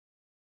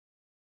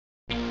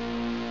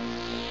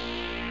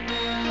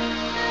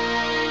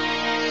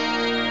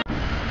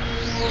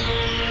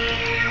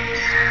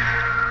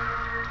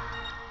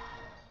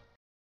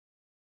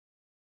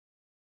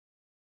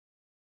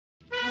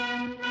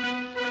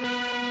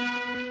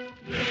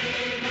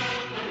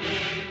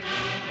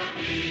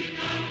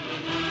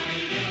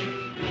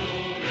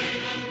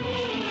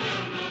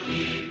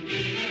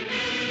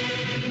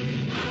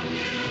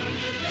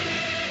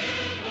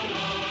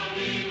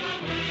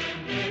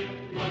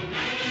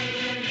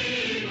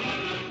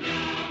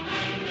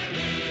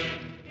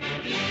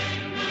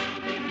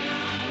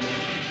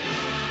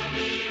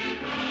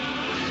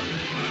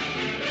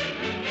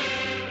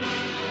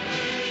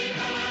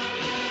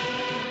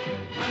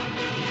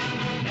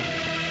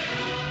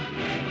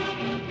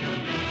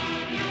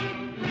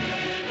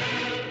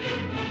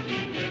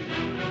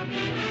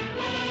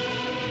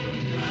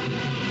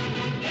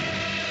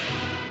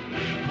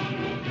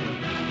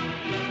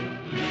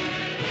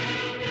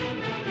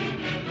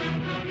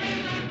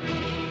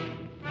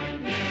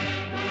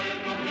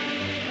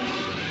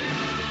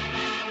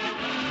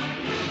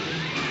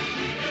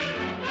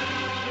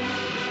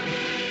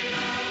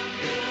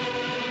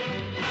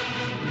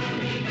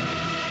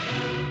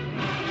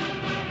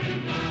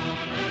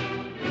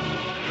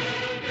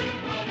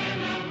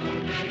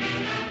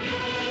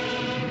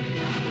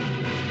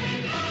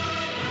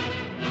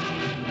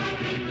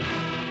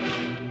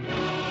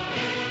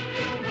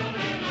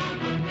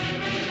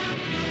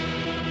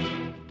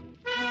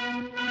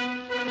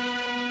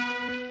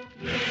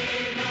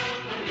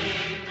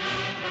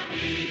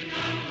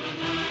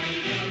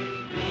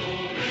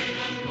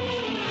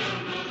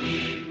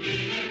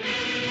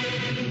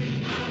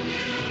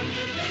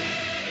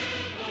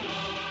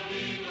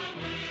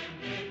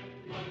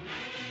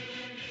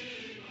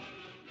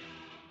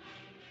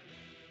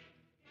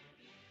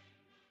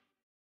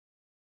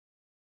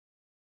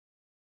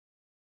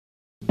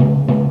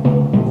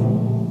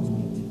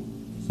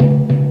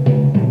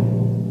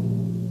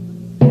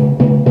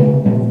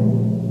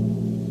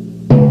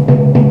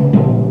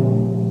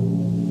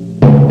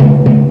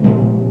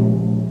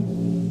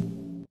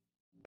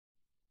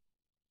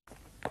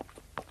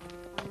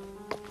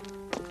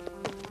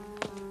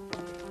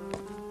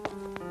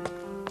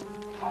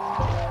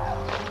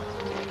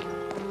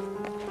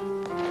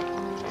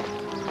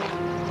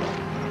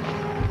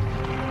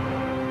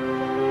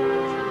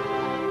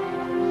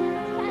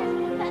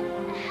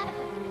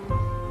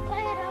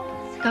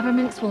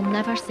Governments will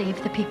never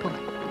save the people.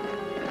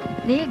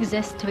 They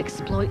exist to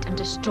exploit and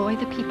destroy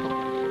the people.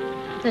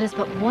 There is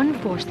but one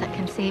force that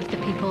can save the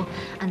people,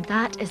 and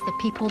that is the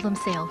people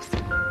themselves.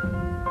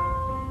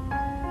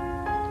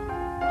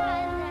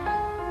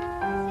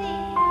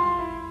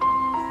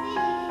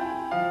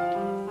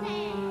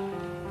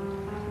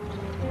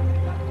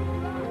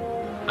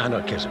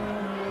 Anarchism,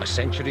 a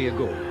century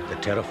ago, the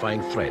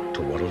terrifying threat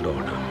to world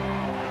order.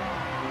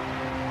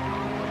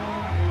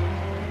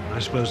 I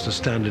suppose the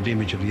standard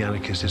image of the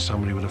anarchist is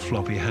somebody with a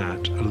floppy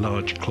hat, a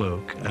large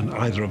cloak, and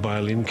either a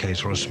violin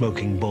case or a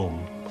smoking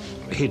bomb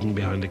hidden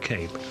behind a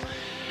cape.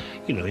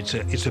 You know, it's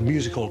a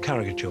musical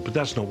caricature, but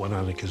that's not what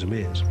anarchism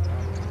is.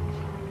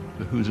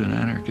 Who's an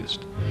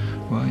anarchist?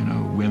 Well, you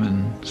know,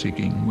 women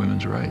seeking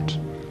women's rights,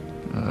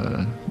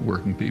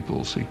 working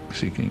people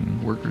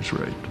seeking workers'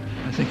 rights.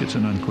 I think it's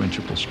an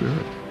unquenchable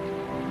spirit.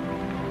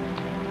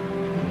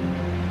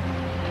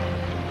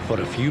 For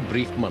a few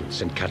brief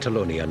months in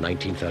Catalonia,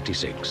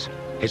 1936,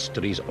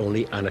 history's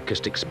only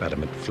anarchist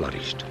experiment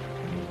flourished.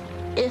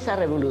 Esa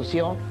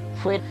revolución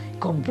fue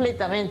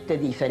completamente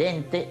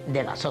diferente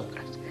de las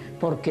otras,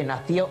 porque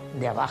nació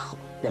de abajo,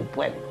 del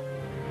pueblo.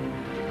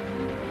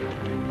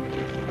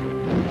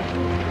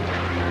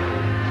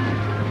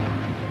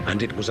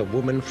 And it was a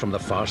woman from the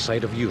far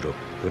side of Europe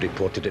who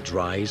reported its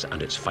rise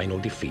and its final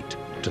defeat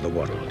to the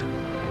world.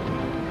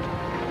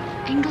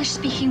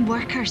 English-speaking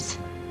workers,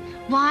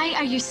 why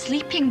are you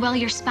sleeping while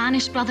your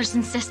Spanish brothers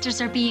and sisters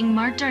are being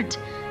murdered?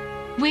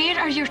 Where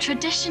are your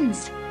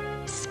traditions?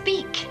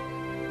 Speak.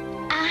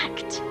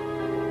 Act.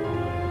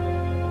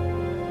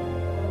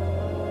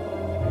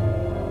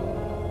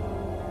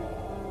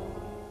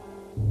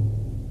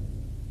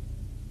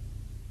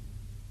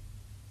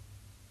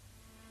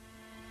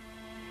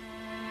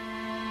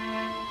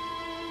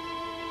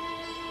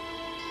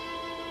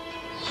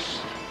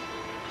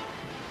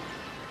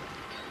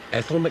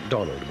 Ethel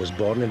MacDonald was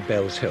born in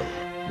Bells Hill,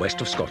 west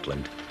of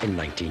Scotland, in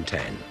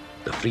 1910,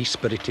 the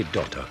free-spirited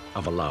daughter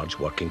of a large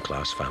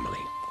working-class family.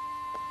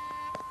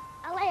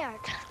 A laird,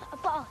 a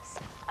boss,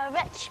 a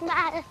rich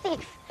man, a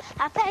thief,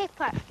 a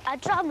piper, a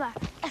drummer,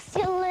 a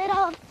silly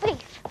little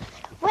thief.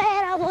 When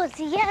I was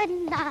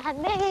young, I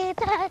made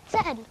a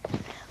 10.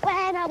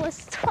 When I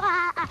was 12,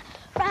 I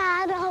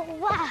ran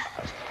away.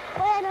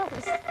 When I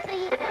was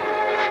 3...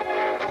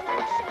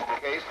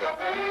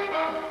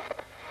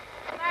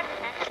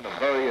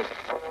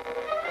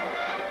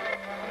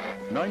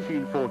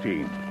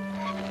 1914.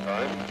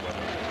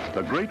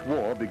 The Great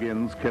War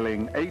begins,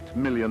 killing 8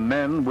 million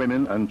men,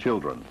 women, and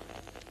children.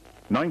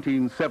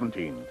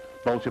 1917.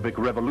 Bolshevik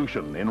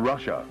Revolution in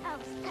Russia.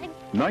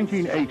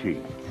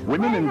 1918.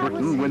 Women in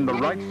Britain win the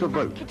right to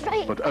vote,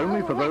 but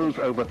only for those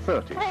over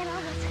 30.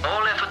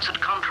 All efforts at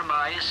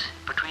compromise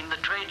between the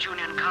Trade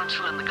Union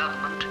Council and the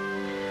government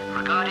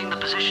regarding the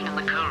position in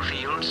the coal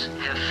fields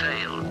have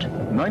failed.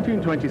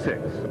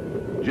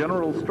 1926.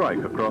 General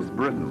strike across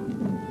Britain.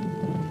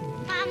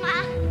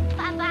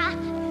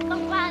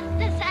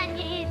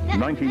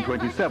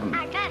 1927.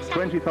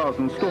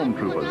 20,000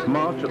 stormtroopers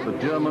march at the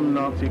German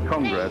Nazi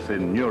Congress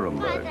in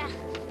Nuremberg.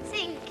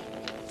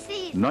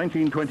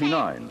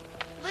 1929.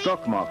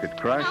 Stock market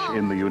crash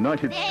in the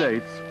United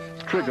States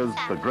triggers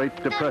the Great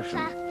Depression.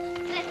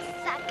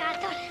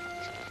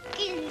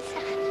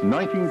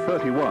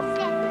 1931.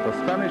 The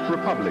Spanish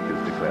Republic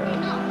is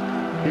declared.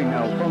 King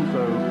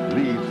Alfonso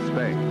leaves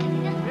Spain.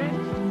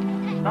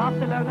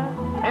 Barcelona,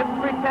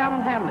 every town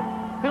and hamlet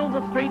filled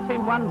the streets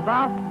in one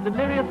vast,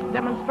 delirious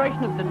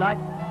demonstration of delight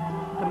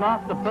to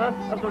mark the birth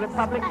of the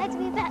Republic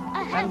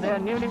and their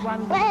newly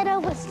won... When I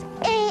was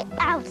 8,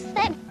 I was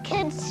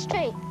 2nd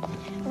Street.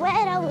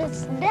 When I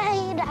was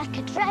 9, I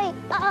could write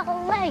a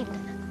line.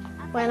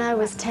 When I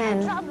was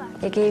 10,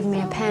 they gave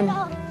me a pen.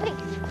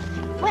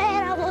 When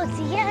I was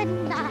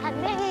young, I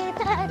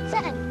made a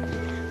 10.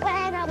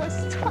 When I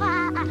was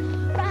 12, I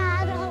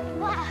ran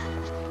away.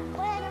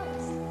 When I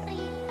was 3,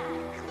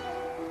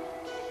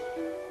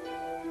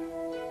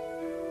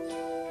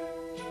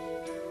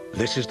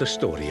 This is the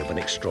story of an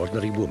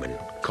extraordinary woman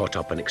caught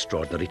up in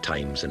extraordinary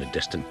times in a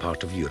distant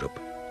part of Europe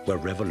where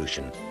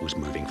revolution was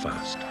moving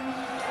fast.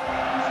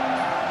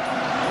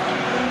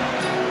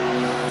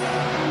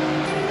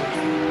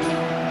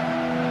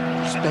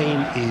 Spain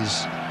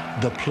is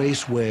the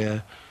place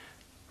where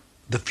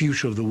the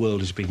future of the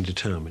world is being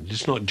determined.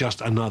 It's not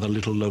just another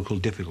little local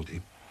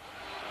difficulty.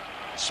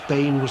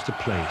 Spain was the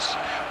place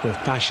where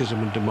fascism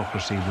and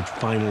democracy would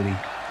finally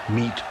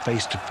meet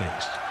face to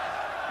face.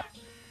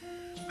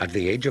 At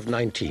the age of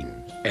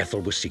 19, Ethel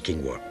was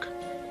seeking work.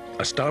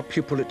 A star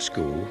pupil at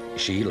school,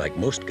 she, like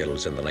most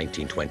girls in the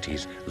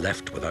 1920s,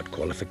 left without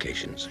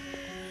qualifications.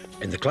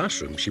 In the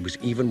classroom, she was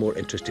even more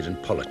interested in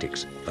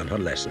politics than her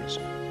lessons,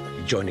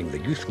 joining the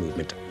youth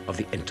movement of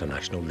the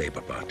International Labour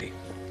Party.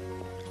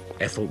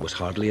 Ethel was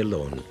hardly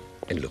alone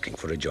in looking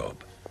for a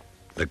job.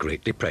 The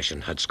Great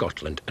Depression had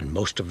Scotland and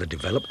most of the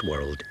developed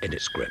world in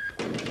its grip.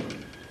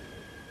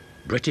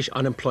 British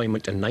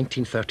unemployment in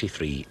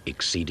 1933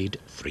 exceeded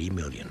 3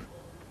 million.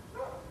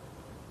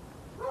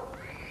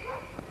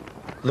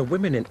 The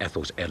women in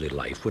Ethel's early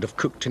life would have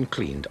cooked and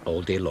cleaned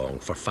all day long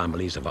for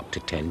families of up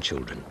to 10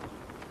 children.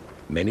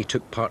 Many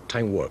took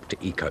part-time work to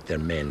eke out their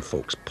men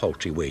folks'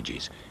 paltry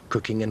wages,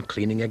 cooking and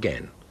cleaning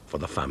again for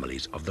the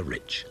families of the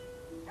rich.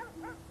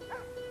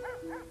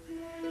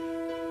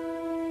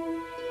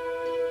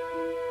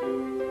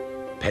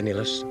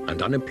 Penniless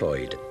and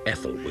unemployed,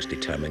 Ethel was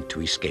determined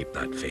to escape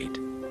that fate,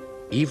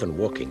 even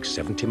walking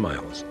 70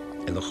 miles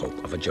in the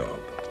hope of a job.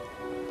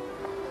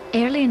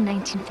 Early in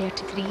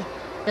 1933,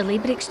 the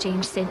Labour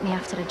Exchange sent me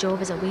after a job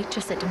as a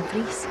waitress at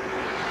Dumfries.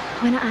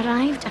 When I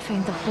arrived, I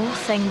found the whole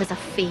thing was a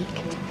fake,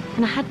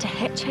 and I had to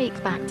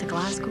hitchhike back to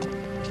Glasgow.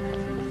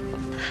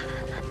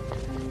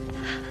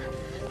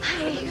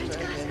 Hi, you're to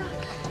Glasgow.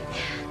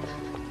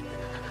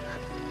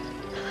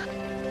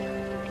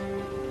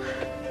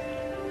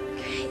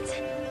 Great.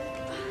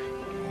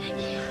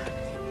 Thank you.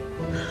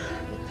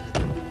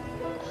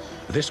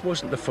 This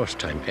wasn't the first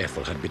time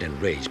Ethel had been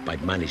enraged by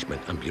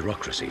management and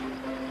bureaucracy.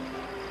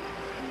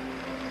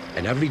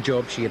 In every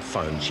job she had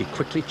found, she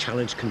quickly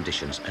challenged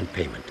conditions and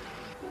payment.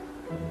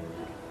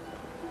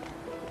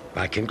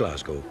 Back in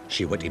Glasgow,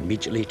 she went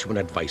immediately to an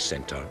advice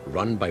centre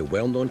run by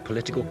well-known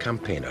political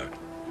campaigner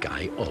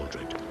Guy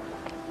Aldred.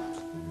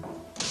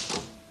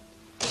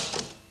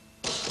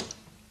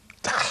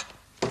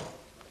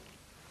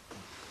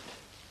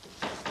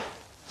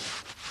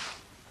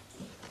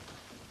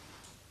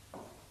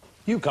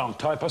 You can't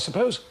type, I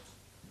suppose?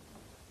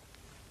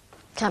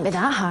 Can't be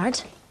that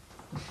hard.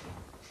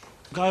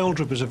 Guy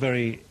Aldred was a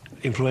very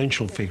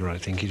influential figure, I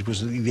think. He was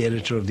the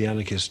editor of the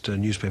Anarchist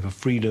newspaper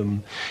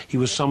Freedom. He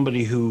was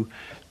somebody who,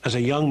 as a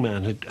young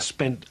man, had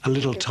spent a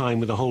little time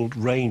with a whole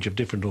range of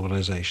different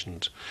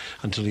organisations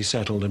until he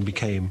settled and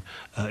became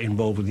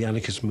involved with the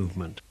anarchist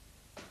movement.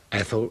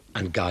 Ethel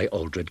and Guy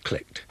Aldred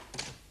clicked.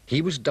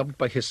 He was dubbed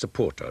by his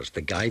supporters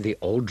the guy they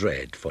all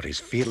dread for his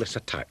fearless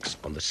attacks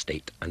on the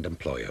state and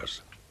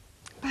employers.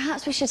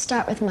 Perhaps we should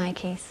start with my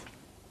case.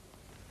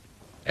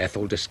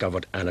 Ethel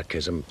discovered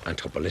anarchism and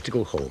her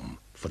political home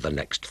for the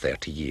next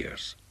 30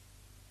 years.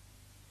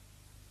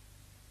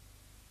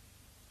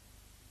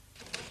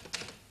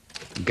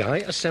 Guy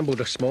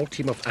assembled a small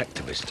team of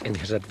activists in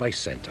his advice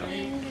centre.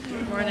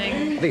 Good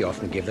morning. They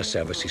often gave their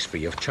services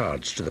free of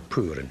charge to the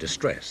poor and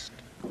distressed.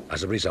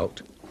 As a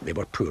result, they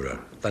were poorer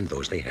than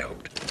those they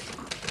helped.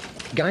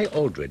 Guy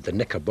Aldred, the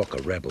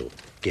Knickerbocker rebel,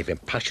 gave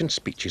impassioned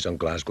speeches on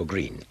Glasgow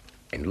Green,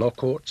 in law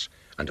courts,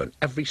 and on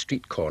every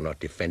street corner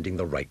defending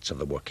the rights of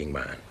the working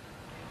man.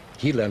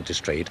 He learned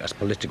his trade as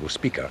political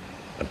speaker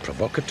and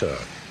provocateur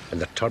in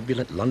the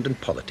turbulent London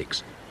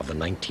politics of the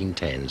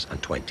 1910s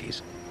and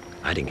 20s,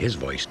 adding his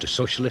voice to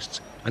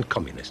socialists and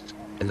communists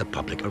in the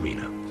public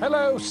arena.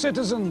 Hello,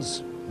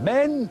 citizens,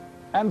 men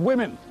and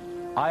women.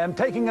 I am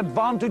taking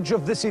advantage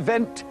of this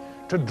event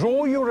to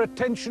draw your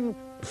attention.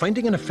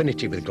 Finding an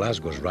affinity with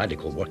Glasgow's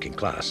radical working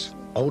class,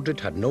 Aldred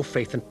had no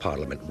faith in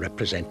Parliament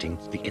representing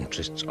the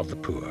interests of the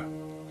poor.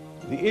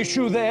 The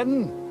issue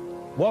then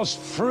was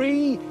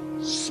free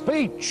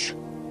speech.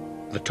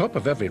 The top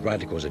of every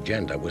radical's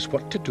agenda was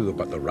what to do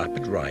about the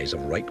rapid rise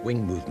of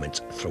right-wing movements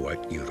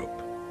throughout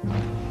Europe.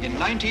 In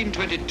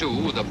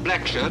 1922, the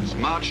black shirts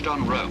marched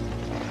on Rome.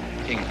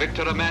 King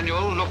Victor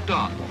Emmanuel looked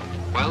on,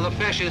 while the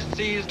fascists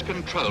seized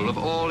control of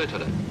all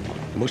Italy.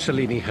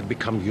 Mussolini had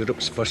become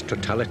Europe's first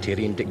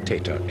totalitarian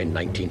dictator in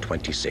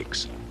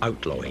 1926,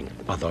 outlawing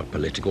other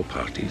political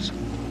parties.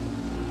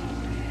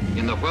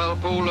 In the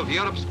whirlpool of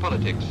Europe's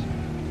politics,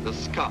 the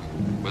scum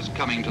was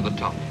coming to the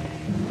top.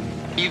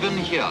 Even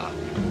here,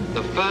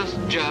 the first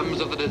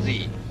germs of the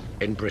disease.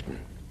 In Britain,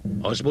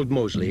 Oswald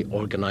Mosley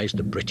organised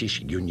the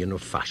British Union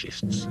of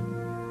Fascists.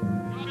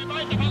 From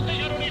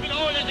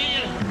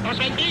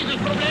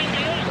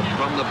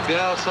the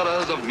beer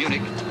cellars of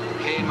Munich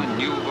came a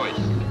new voice.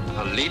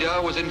 A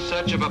leader was in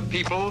search of a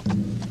people,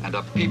 and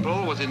a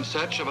people was in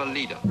search of a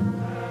leader.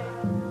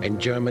 In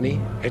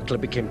Germany, Hitler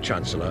became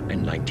Chancellor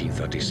in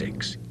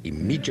 1936,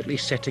 immediately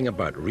setting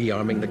about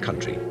rearming the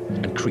country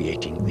and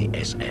creating the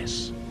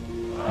SS.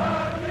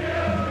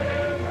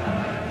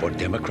 For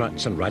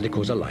Democrats and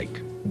radicals alike,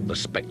 the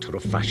spectre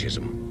of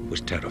fascism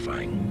was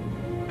terrifying,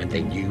 and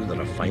they knew that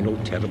a final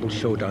terrible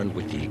showdown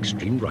with the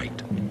extreme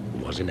right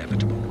was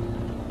inevitable.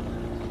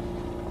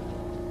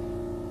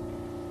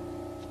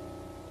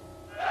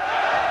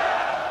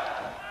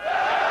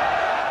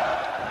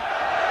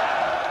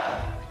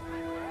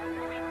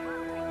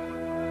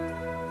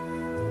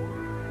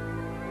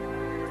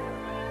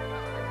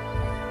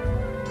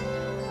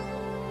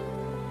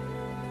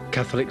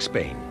 Catholic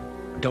Spain,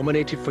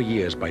 dominated for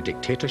years by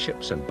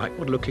dictatorships and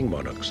backward-looking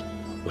monarchs,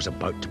 was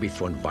about to be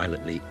thrown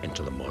violently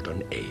into the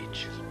modern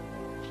age.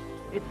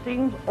 It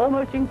seems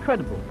almost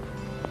incredible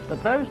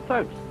that those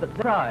throats that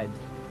cried,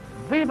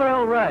 "Viva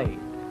el Rey,"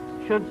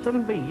 should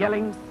soon be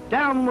yelling,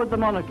 "Down with the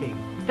monarchy,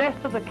 death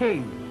to the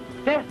king,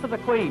 death to the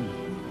queen,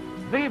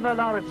 viva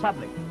la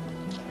republic."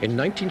 In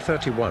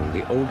 1931,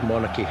 the old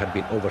monarchy had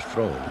been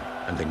overthrown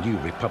and the new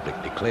republic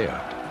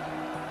declared.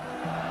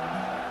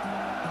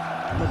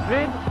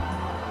 Madrid,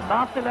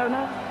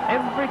 Barcelona,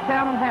 every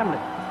town and hamlet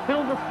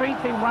filled the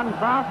streets in one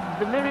vast,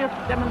 delirious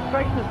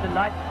demonstration of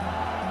delight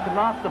to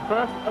mark the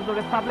birth of the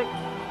Republic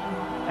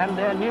and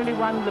their newly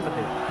won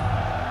liberties.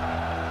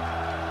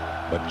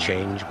 But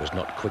change was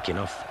not quick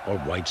enough or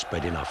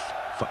widespread enough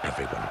for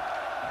everyone.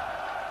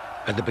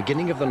 At the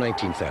beginning of the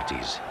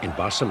 1930s, in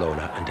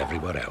Barcelona and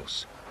everywhere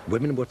else,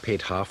 women were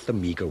paid half the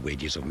meagre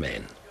wages of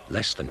men,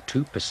 less than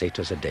 2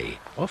 pesetas a day,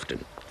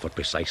 often for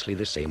precisely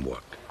the same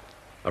work.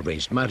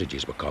 Arranged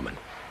marriages were common,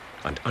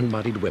 and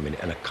unmarried women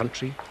in a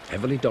country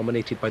heavily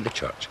dominated by the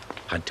church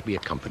had to be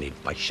accompanied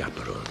by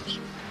chaperones.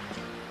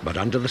 But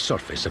under the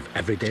surface of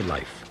everyday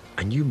life,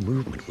 a new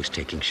movement was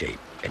taking shape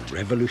in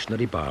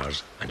revolutionary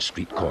bars and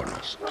street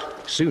corners.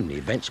 Soon,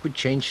 events would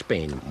change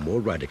Spain more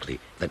radically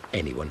than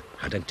anyone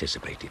had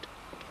anticipated.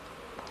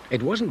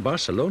 It wasn't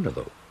Barcelona,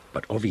 though,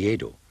 but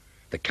Oviedo,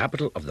 the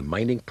capital of the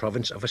mining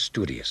province of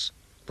Asturias,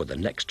 where the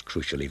next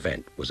crucial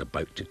event was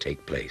about to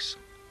take place,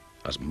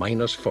 as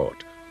miners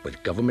fought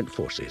with government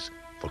forces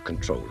for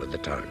control of the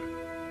town.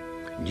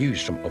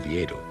 News from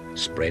Oviedo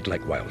spread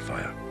like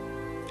wildfire.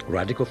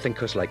 Radical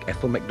thinkers like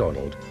Ethel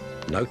MacDonald,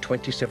 now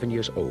 27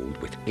 years old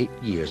with 8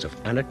 years of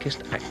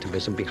anarchist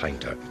activism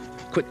behind her,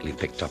 quickly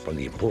picked up on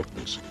the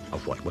importance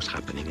of what was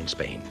happening in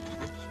Spain.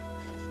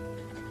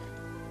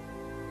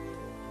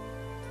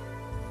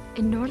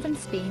 In northern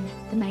Spain,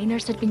 the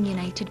miners had been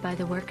united by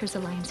the Workers'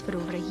 Alliance for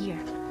over a year.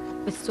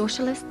 With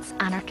socialists,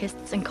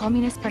 anarchists and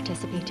communists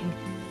participating,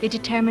 they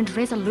determined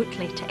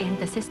resolutely to end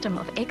the system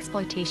of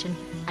exploitation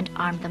and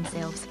armed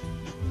themselves.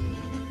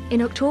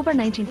 In October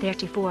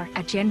 1934,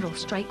 a general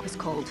strike was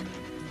called.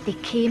 They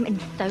came in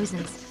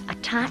thousands,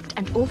 attacked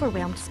and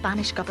overwhelmed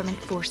Spanish government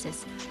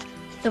forces.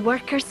 The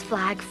workers'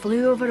 flag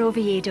flew over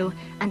Oviedo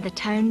and the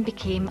town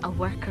became a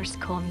workers'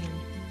 commune.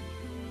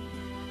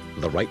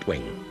 The right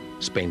wing,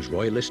 Spain's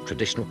royalist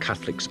traditional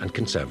Catholics and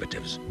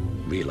conservatives,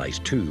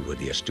 realized too where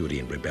the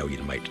Asturian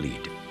rebellion might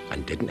lead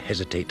and didn't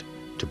hesitate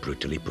to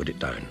brutally put it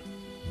down.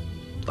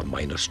 The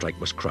miners' strike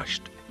was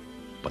crushed,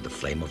 but the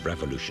flame of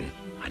revolution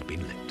had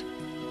been lit.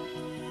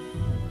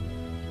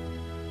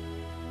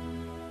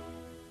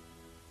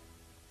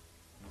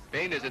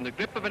 Spain is in the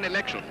grip of an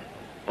election.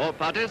 All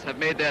parties have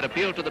made their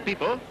appeal to the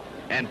people,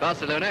 and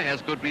Barcelona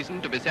has good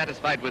reason to be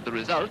satisfied with the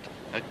result,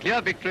 a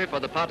clear victory for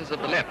the parties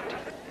of the left.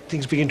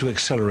 Things begin to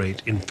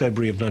accelerate in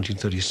February of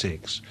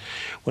 1936,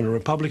 when a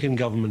Republican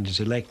government is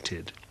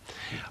elected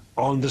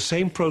on the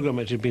same program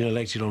it had been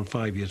elected on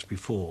 5 years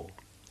before.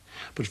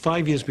 But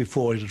 5 years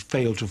before, it had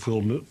failed to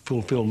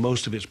fulfill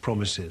most of its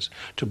promises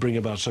to bring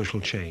about social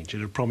change.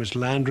 It had promised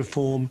land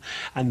reform,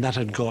 and that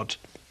had got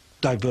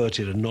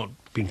diverted and not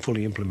been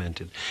fully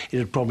implemented. It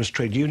had promised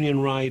trade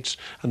union rights,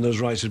 and those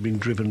rights had been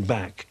driven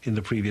back in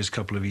the previous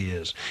couple of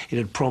years. It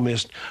had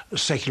promised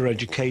secular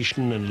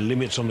education and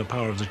limits on the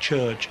power of the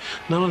church.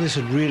 None of this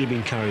had really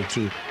been carried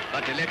through.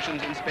 But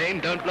elections in Spain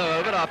don't blow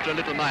over after a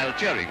little mild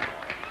cheering.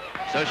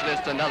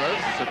 Socialists and others,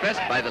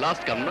 suppressed by the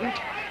last government,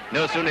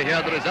 no sooner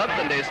hear the result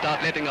than they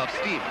start letting off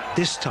steam.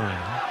 This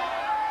time,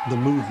 the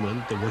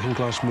movement, the working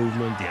class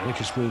movement, the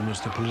anarchist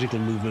movements, the political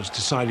movements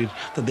decided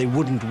that they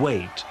wouldn't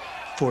wait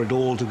for it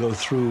all to go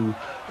through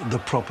the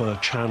proper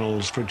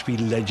channels, for it to be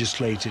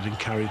legislated and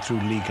carried through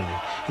legally.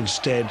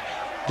 Instead,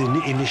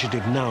 the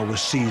initiative now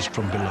was seized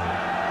from below.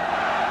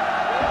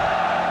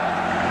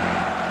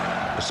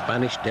 The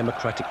Spanish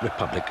Democratic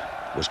Republic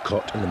was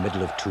caught in the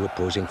middle of two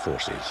opposing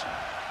forces.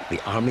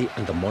 The army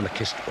and the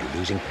monarchists were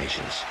losing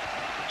patience.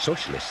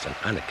 Socialists and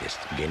anarchists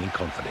gaining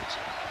confidence.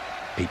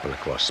 People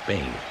across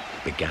Spain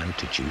began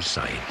to choose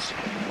sides.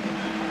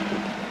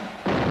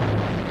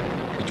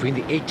 Between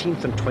the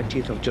 18th and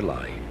 20th of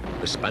July,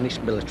 the Spanish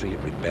military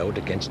rebelled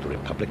against the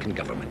Republican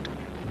government.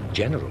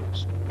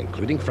 Generals,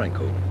 including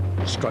Franco,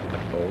 struck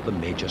at all the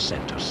major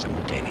centers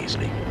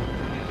simultaneously.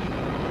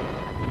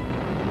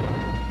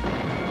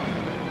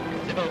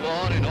 Civil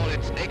war in all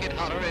its naked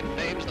horror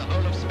inflames the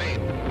whole of Spain.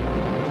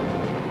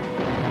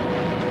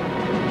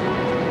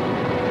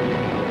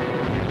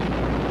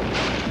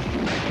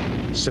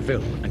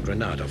 Seville and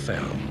Granada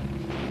fell.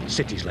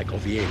 Cities like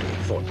Oviedo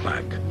fought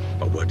back,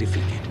 but were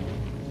defeated.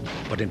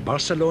 But in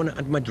Barcelona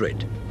and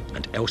Madrid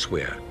and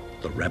elsewhere,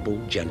 the rebel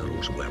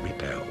generals were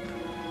repelled.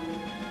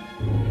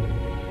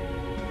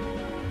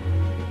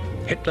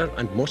 Hitler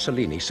and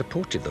Mussolini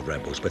supported the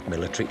rebels with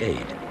military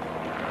aid.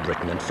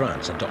 Britain and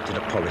France adopted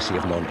a policy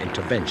of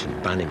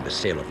non-intervention, banning the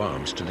sale of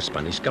arms to the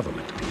Spanish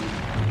government.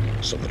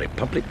 So the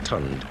Republic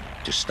turned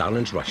to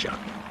Stalin's Russia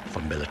for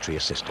military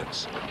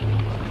assistance.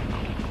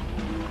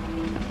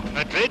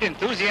 Madrid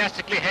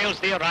enthusiastically hails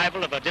the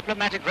arrival of a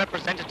diplomatic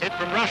representative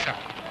from Russia.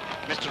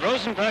 Mr.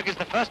 Rosenberg is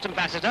the first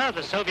ambassador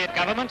the Soviet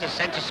government has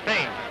sent to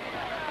Spain.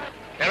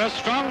 There are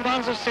strong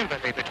bonds of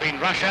sympathy between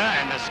Russia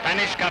and the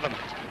Spanish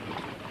government.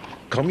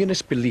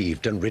 Communists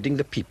believed in ridding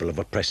the people of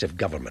oppressive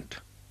government,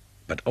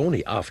 but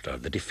only after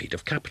the defeat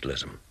of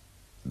capitalism.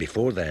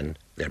 Before then,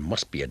 there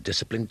must be a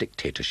disciplined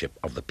dictatorship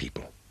of the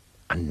people,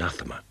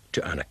 anathema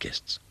to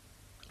anarchists.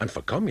 And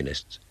for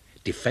communists,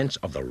 defense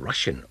of the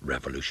Russian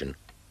Revolution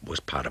was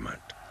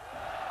paramount.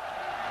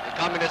 The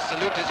communist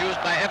salute is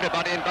used by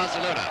everybody in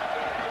Barcelona.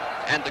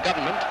 and the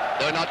government,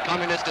 though not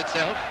communist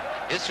itself,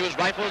 issues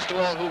rifles to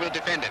all who will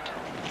defend it.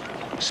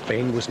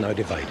 Spain was now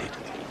divided.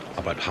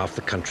 About half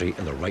the country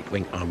in the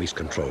right-wing army's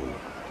control,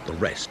 the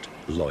rest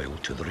loyal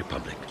to the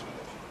Republic.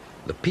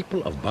 The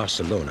people of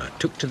Barcelona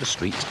took to the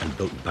streets and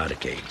built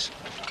barricades,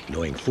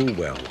 knowing full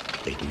well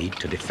they'd need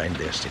to defend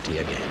their city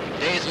again.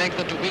 Days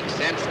lengthen to weeks,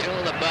 and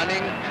still the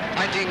burning,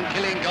 fighting,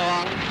 killing go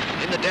on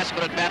in the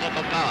desperate battle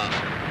for power.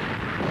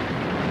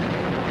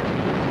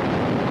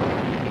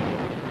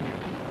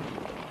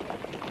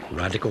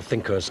 Radical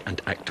thinkers and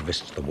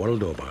activists the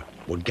world over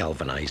were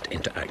galvanized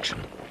into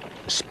action.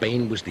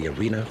 Spain was the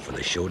arena for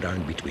the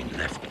showdown between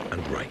left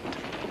and right.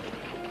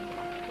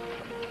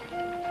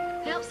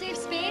 Help save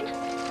Spain?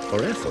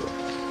 For Ethel,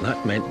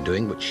 that meant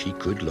doing what she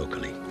could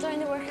locally. Join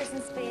the workers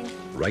in Spain.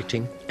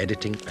 Writing,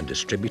 editing and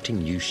distributing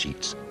news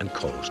sheets and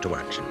calls to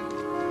action.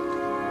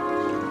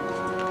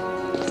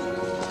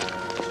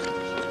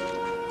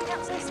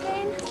 Help save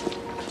Spain.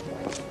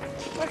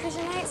 Workers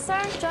unite,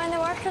 sir. Join the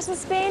workers in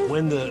Spain.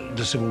 When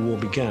the Civil War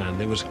began,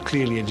 there was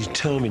clearly a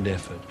determined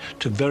effort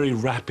to very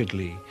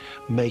rapidly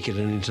make it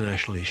an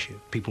international issue.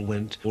 People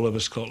went all over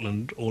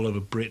Scotland, all over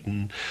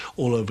Britain,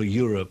 all over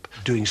Europe,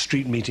 doing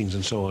street meetings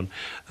and so on,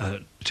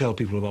 to tell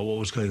people about what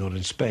was going on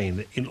in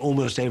Spain. In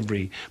almost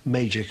every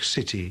major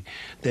city,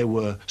 there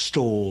were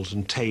stalls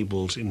and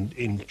tables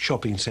in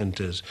shopping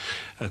centres,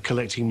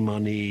 collecting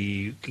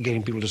money,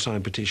 getting people to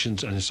sign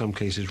petitions, and in some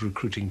cases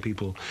recruiting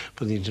people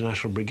for the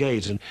International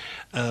Brigades. And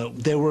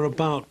there were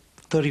about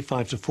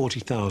 35 to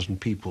 40,000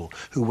 people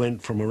who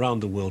went from around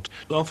the world,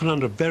 often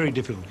under very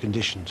difficult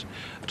conditions,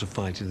 to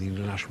fight in the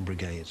International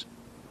Brigades.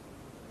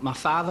 My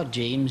father,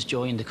 James,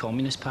 joined the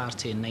Communist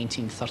Party in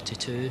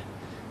 1932,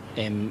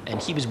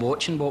 and he was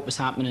watching what was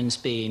happening in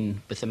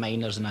Spain with the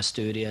miners in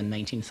Asturias in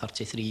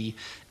 1933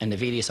 and the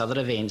various other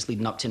events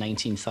leading up to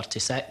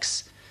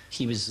 1936.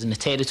 He was in the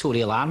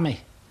Territorial Army,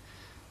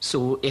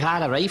 so he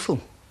had a rifle.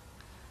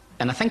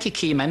 And I think he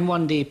came in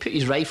one day, put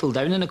his rifle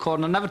down in a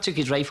corner, never took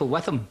his rifle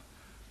with him,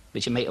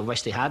 which he might have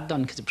wished he had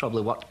done, because it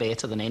probably worked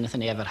better than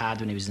anything he ever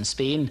had when he was in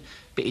Spain.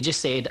 But he just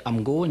said,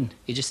 I'm going.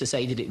 He just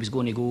decided he was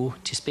going to go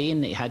to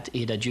Spain, that he had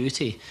a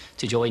duty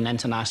to join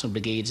International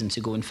Brigades and to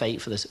go and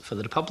fight for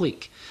the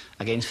Republic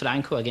against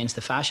Franco, against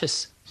the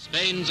fascists.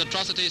 Spain's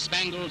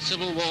atrocity-spangled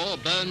civil war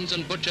burns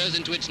and butchers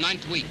into its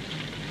 9th week.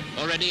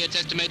 Already it's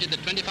estimated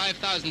that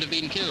 25,000 have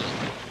been killed,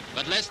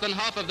 but less than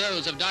half of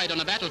those have died on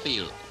a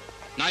battlefield.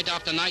 Night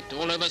after night,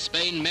 all over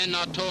Spain, men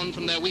are torn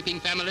from their weeping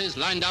families,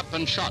 lined up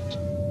and shot.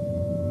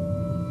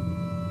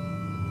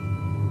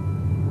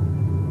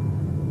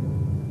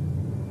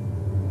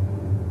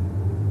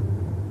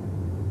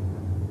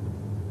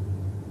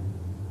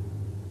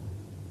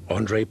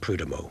 André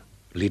Prud'homme,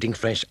 leading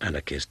French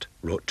anarchist,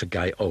 wrote to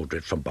Guy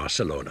Aldred from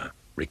Barcelona,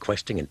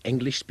 requesting an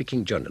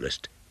English-speaking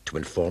journalist to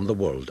inform the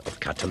world of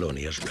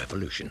Catalonia's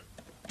revolution.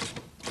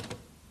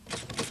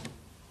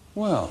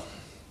 Well,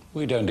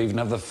 we don't even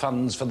have the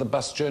funds for the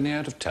bus journey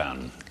out of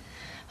town.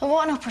 Well,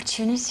 what an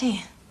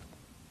opportunity.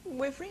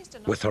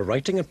 With her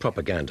writing and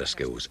propaganda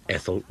skills,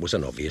 Ethel was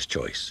an obvious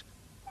choice.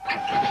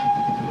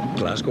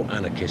 Glasgow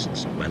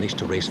anarchists managed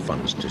to raise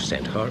funds to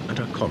send her and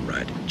her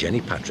comrade,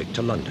 Jenny Patrick,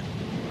 to London,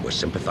 where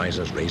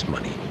sympathisers raised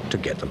money to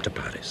get them to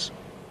Paris.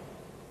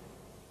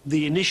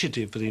 The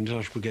initiative for the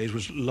International Brigades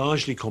was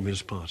largely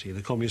Communist Party.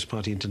 The Communist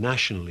Party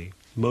internationally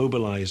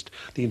mobilised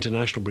the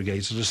International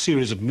Brigades at a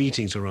series of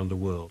meetings around the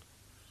world.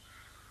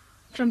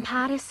 From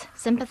Paris,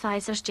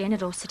 sympathisers'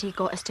 generosity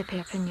got us to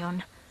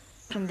Perpignan.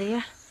 From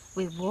there,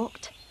 we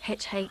walked,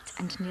 hitchhiked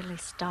and nearly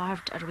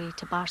starved our way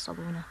to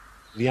Barcelona.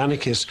 The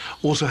anarchists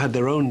also had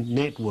their own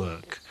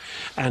network,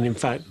 and in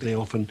fact they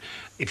often,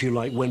 if you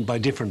like, went by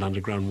different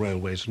underground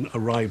railways and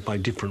arrived by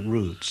different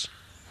routes.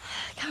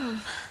 Come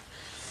on.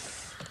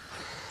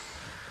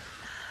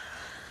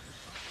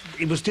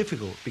 It was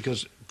difficult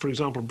because, for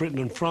example, Britain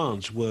and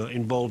France were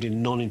involved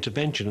in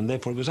non-intervention, and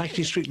therefore it was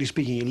actually, strictly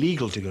speaking,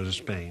 illegal to go to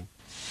Spain.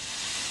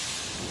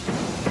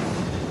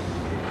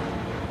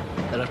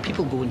 There are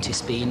people going to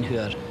Spain who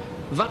are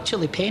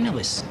virtually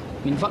penniless.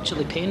 I mean,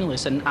 virtually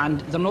penniless,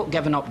 and they're not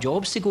giving up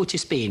jobs to go to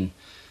Spain,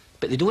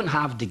 but they don't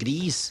have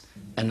degrees,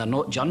 and they're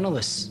not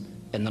journalists,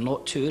 and they're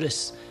not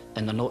tourists,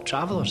 and they're not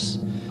travellers.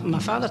 My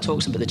father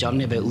talks about the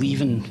journey, about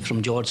leaving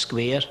from George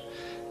Square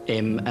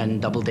in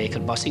double-decker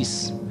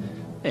buses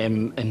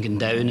and going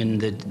down,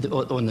 and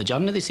on the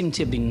journey they seem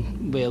to have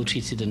been well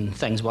treated and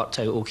things worked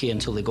out okay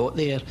until they got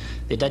there.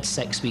 They did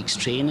 6 weeks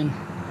training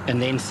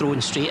and then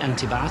thrown straight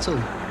into battle.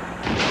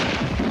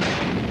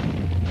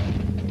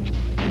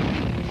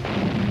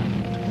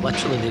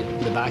 Literally,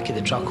 the back of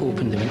the truck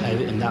opened, they went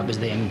out, and that was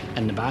them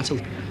in the battle.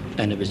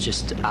 And it was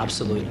just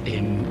absolute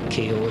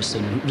chaos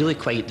and really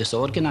quite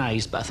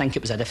disorganised, but I think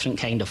it was a different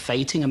kind of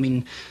fighting. I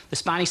mean, the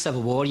Spanish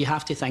Civil War, you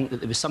have to think that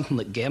there was something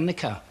like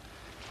Guernica,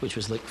 which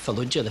was like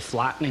Fallujah, the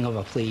flattening of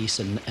a place,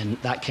 and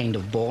that kind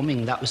of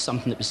bombing. That was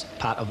something that was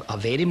part of a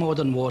very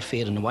modern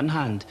warfare on the one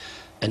hand.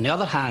 On the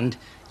other hand,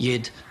 you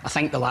had, I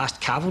think, the last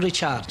cavalry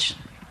charge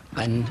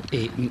in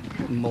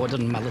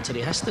modern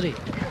military history.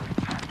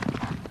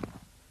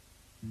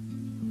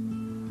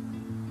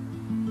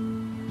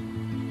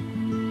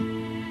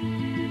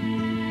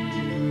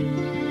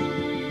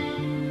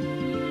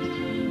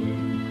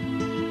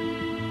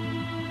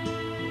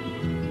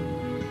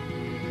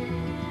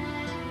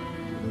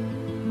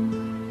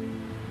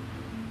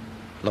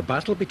 The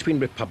battle between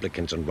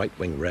Republicans and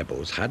right-wing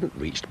rebels hadn't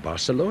reached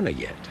Barcelona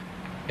yet.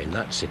 In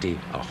that city,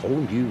 a whole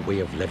new way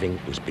of living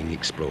was being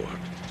explored,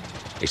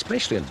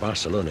 especially in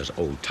Barcelona's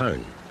old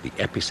town, the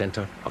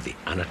epicenter of the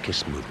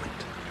anarchist movement.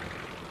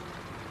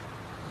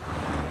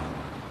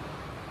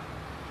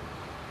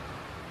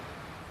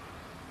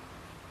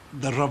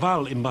 The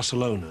Raval in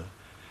Barcelona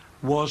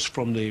was,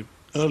 from the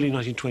early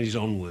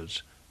 1920s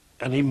onwards,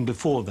 and even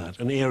before that,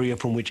 an area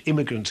from which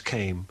immigrant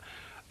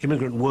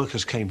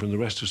workers came from the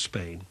rest of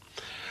Spain.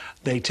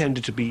 They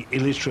tended to be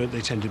illiterate,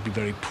 they tended to be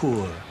very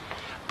poor,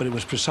 but it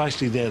was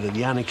precisely there that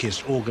the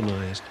anarchists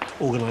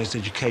organized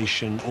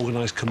education,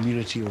 organized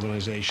community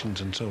organizations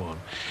and so on,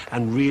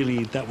 and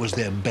really that was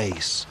their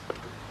base.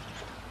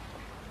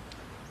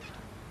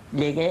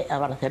 Llegué a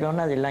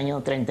Barcelona del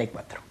año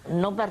 34.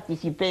 No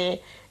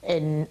participé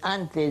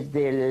antes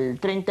del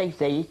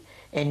 36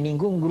 en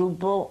ningún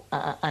grupo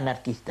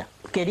anarquista.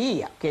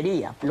 Quería.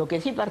 Lo que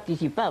sí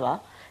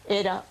participaba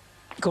era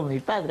con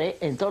mi padre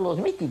en todos los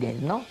mítines,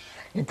 ¿no?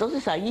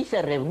 Entonces allí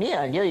se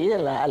reunían, yo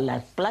iba a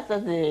las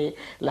plazas de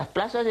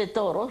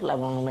toros, la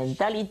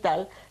Monumental y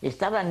tal,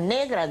 estaba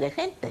negra de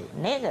gente,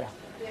 negra.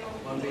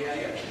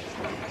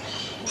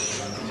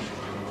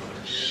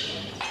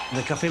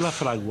 The Café La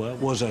Fragua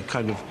was a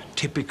kind of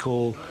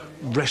typical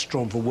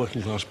restaurant for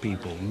working class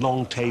people.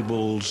 Long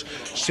tables,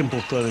 simple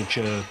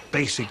furniture,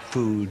 basic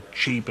food,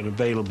 cheap and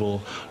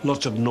available,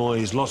 lots of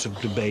noise, lots of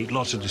debate,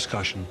 lots of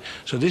discussion.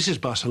 So this is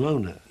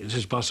Barcelona. This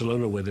is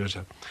Barcelona where there's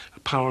a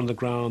power on the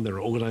ground, there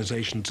are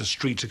organizations, the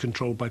streets are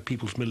controlled by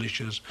people's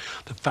militias,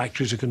 the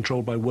factories are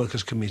controlled by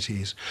workers'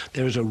 committees.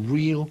 There is a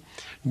real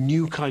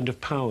new kind of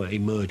power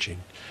emerging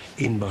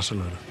in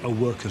Barcelona, a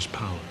workers'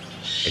 power.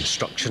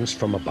 Instructions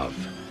from above,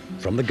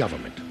 from the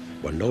government,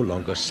 were no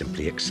longer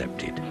simply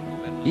accepted.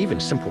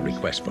 Even simple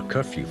requests for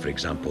curfew, for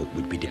example,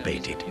 would be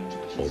debated,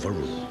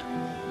 overruled.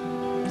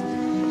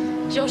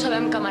 Ja ho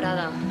sabem,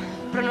 camarada,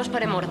 però no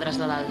esperem ordres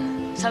de dalt.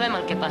 Sabem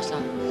el que passa.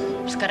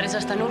 Els carrers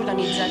estan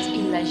organitzats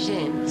i la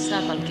gent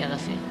sap el que ha de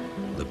fer.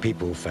 The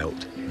people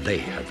felt they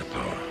had the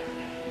power.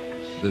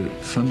 The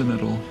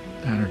fundamental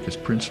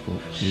anarchist principle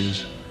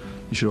is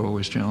you should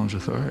always challenge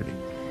authority.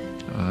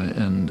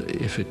 And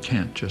if it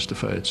can't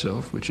justify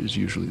itself, which is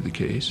usually the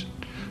case,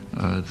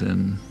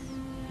 then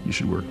you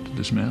should work to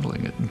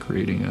dismantling it and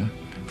creating a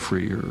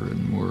freer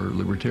and more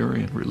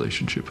libertarian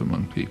relationship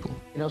among people.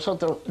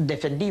 Nosotros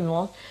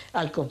defendimos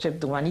al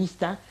concepto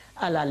humanista,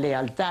 a la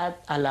lealtad,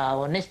 a la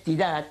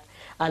honestidad,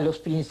 a los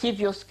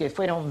principios que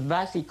fueron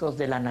básicos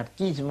del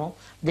anarquismo,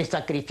 de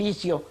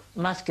sacrificio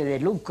más que de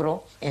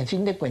lucro. En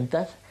fin de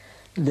cuentas,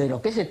 de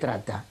lo que se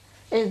trata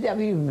es de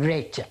abrir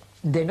brecha,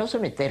 de no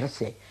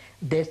someterse,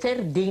 de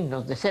ser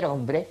dignos, de ser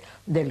hombre,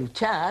 de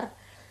luchar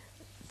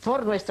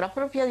por nuestra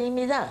propia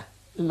dignidad.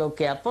 Lo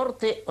que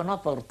aporte o no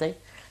aporte,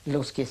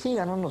 los que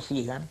sigan o no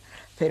sigan,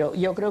 pero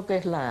yo creo que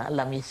es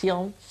la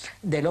misión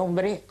del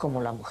hombre como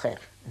la mujer,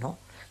 ¿no?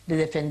 De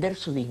defender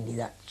su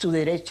dignidad, su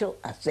derecho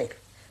a ser,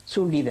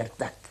 su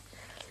libertad,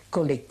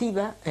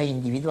 colectiva e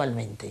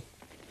individualmente.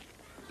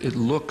 It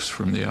looks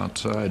from the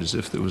outside as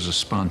if there was a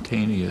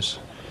spontaneous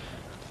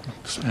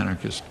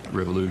anarchist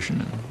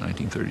revolution in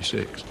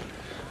 1936,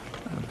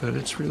 but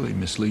it's really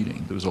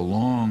misleading. There was a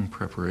long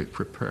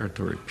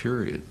preparatory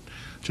period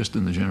just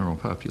in the general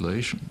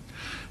population,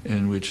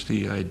 in which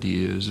the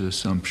ideas,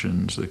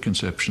 assumptions, the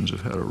conceptions of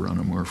how to run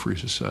a more free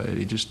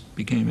society just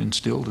became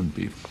instilled in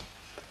people.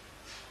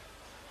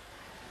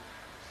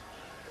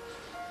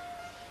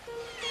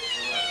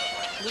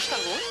 Busca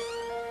algú?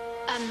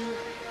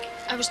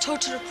 I was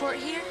told to report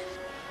here.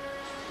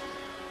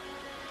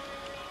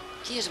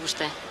 Qui és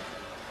vostè?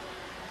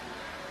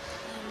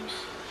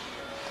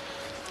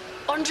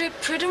 Andre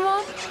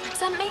Prudhomme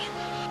sent me.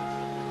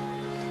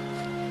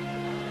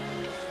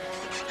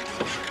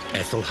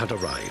 Ethel had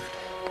arrived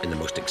in the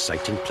most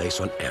exciting place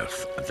on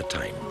earth at the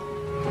time.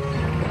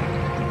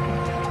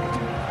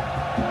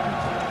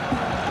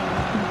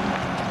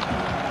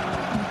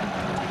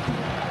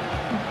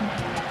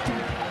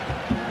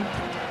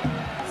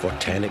 For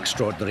 10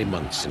 extraordinary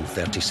months in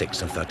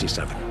 36 and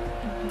 37,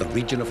 the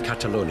region of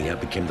Catalonia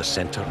became the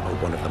center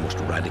of one of the most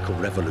radical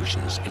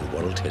revolutions in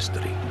world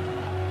history.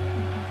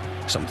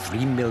 Some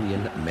 3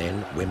 million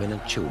men, women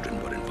and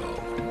children were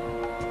involved.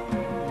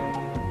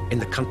 In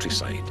the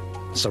countryside,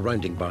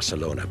 surrounding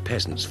Barcelona,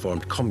 peasants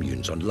formed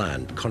communes on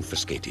land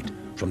confiscated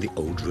from the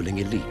old ruling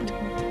elite.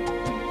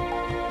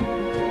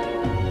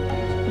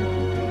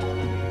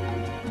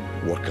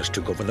 Workers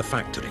took over the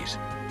factories.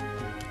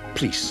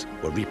 Police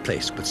were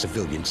replaced with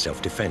civilian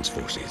self-defense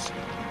forces.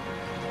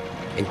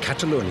 In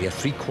Catalonia,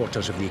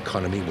 3/4 of the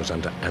economy was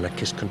under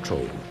anarchist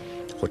control.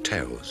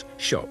 Hotels,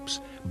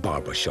 shops,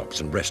 barber shops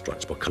and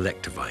restaurants were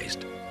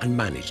collectivized and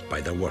managed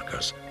by their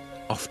workers,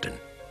 often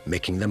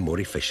making them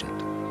more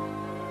efficient.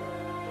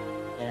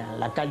 En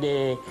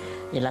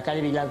la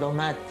calle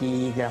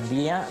Viladomati, Gran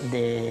Vía,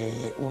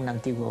 de un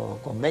antiguo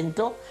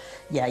convento,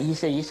 y ahí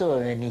se hizo,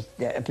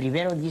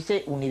 primero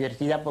dice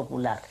Universidad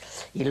Popular,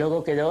 y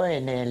luego quedó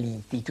en el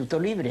Instituto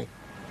Libre.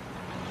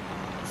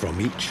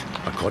 From each,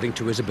 according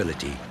to his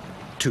ability,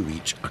 2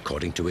 each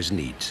according to his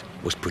needs,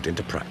 was put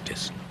into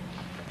practice.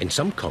 In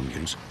some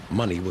communes,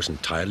 money was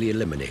entirely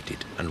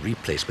eliminated and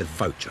replaced with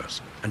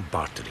vouchers and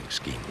bartering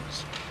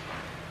schemes.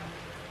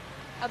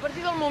 A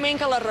partir del moment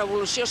que la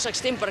revolució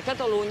s'extén per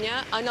Catalunya,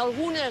 en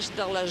algunes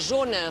de les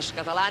zones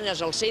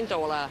catalanes, al centre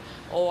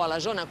o a la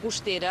zona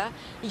costera,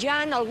 hi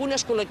ha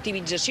algunes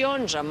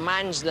col·lectivitzacions en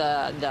mans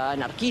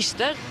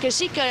d'anarquistes que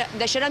sí que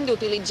deixaran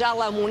d'utilitzar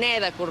la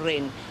moneda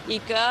corrent i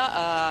que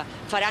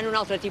faran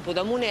un altre tipus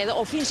de moneda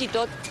o fins i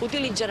tot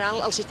utilitzaran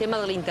el sistema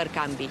de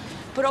l'intercanvi.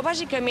 Però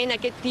bàsicament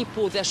aquest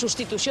tipus de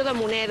substitució de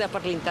moneda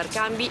per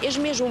l'intercanvi és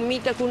més un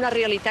mite que una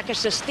realitat que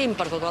s'estén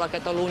per tota la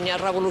Catalunya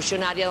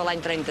revolucionària de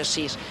l'any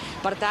 36.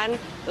 Per tant,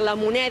 la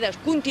moneda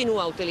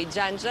continua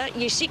utilitzant-se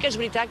i sí que és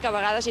veritat que a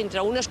vegades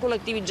entre unes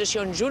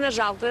col·lectivitzacions i unes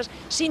altres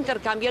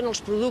s'intercanvien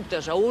els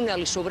productes. A una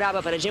li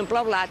sobrava, per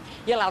exemple, blat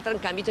i a l'altra,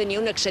 en canvi, tenia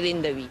un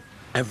excedent de vi.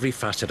 Every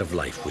facet of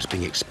life was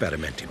being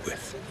experimented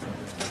with.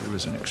 There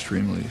was an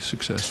extremely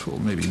successful,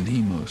 maybe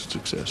the most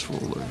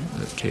successful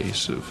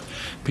case of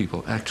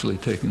people actually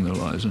taking their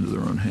lives into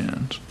their own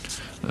hands,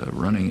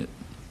 running it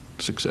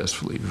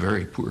successfully,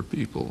 very poor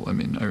people. I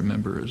mean, I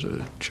remember as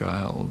a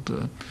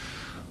child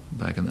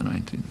back in the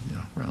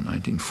around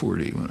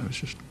 1940 when I was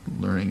just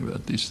learning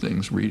about these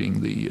things,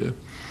 reading the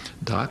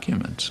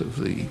documents of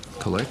the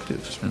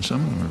collectives, and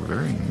some of them are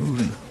very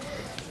moving.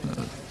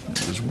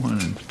 There was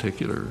one in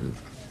particular,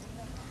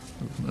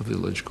 a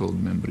village called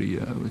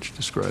Membria, which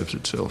describes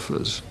itself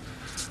as,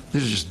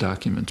 these are just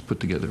documents put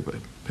together by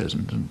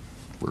peasants and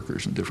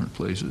workers in different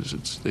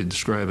places. They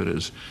describe it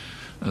as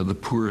the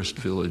poorest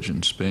village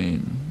in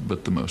Spain,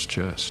 but the most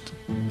just.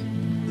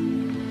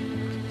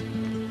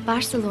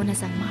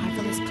 Barcelona's a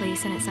marvellous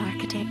place in its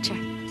architecture.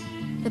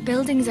 The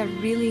buildings are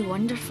really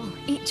wonderful,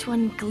 each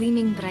one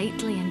gleaming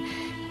brightly and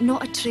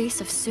not a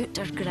trace of soot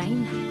or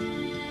grime.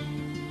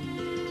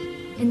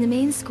 In the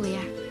main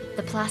square,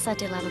 the Plaza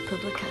de la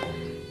República,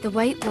 the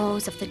white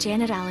walls of the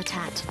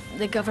Generalitat,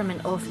 the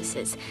government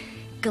offices,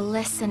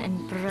 glisten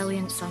in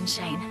brilliant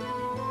sunshine.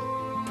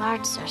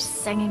 Birds are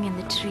singing in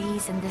the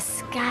trees and the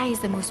sky is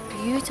the most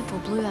beautiful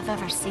blue I've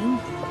ever seen.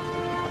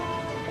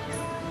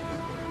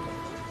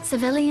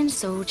 Civilian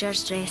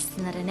soldiers dressed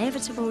in their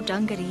inevitable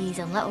dungarees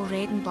and little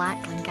red and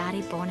black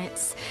Glengarry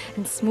bonnets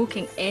and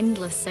smoking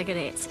endless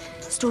cigarettes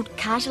strode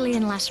casually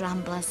in Las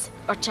Ramblas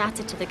or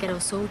chatted to the girl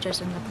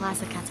soldiers in the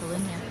Plaza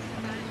Catalunya.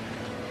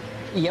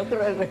 Y yo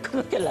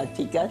recuerdo que las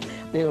chicas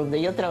de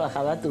donde yo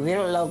trabajaba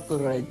tuvieron la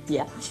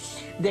ocurrencia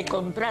de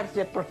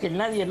comprarse, porque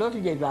nadie los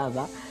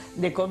llevaba,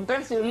 de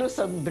comprarse unos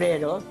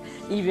sombreros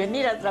y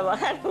venir a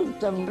trabajar con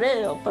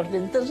sombrero, porque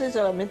entonces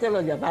solamente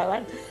los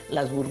llamaban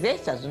las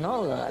burguesas,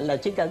 ¿no?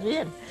 Las chicas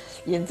bien.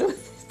 Y entonces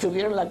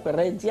tuvieron la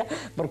ocurrencia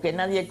porque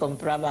nadie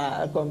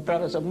compraba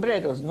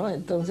sombreros, ¿no?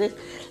 Entonces,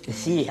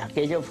 sí,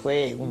 aquello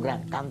fue un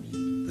gran cambio.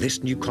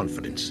 This new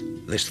confidence,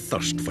 this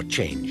thirst for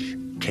change,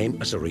 came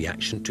as a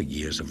reaction to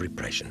years of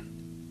repression.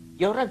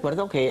 Yo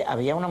recuerdo que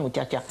había una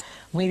muchacha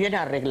muy bien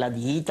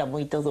arregladita,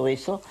 muy todo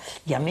eso,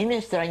 y a mí me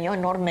extrañó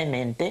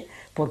enormemente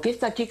porque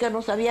esta chica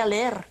no sabía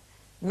leer,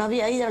 no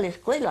había ido a la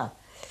escuela.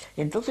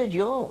 Entonces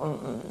yo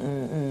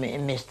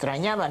me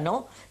extrañaba,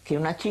 ¿no?, que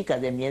una chica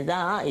de mi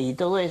edad y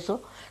todo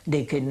eso,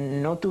 de que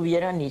no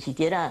tuviera ni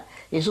siquiera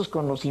esos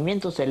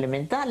conocimientos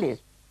elementales.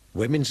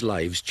 Women's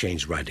lives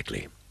changed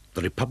radically.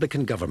 The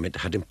Republican government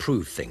had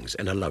improved things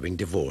in allowing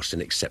divorce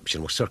in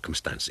exceptional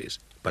circumstances,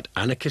 but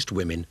anarchist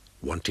women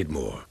wanted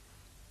more.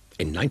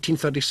 In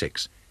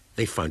 1936,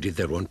 they founded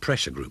their own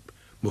pressure group,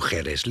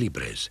 Mujeres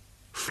Libres,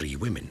 Free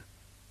Women.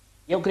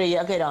 Yo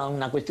creía que era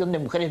una cuestión de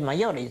mujeres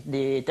mayores,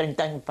 de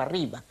 30 años para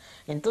arriba.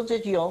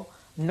 Entonces yo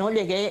no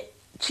llegué,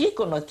 sí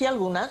conocí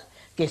algunas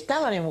que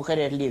estaban en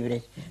Mujeres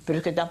Libres, pero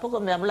es que tampoco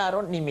me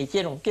hablaron ni me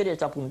hicieron,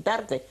 ¿quieres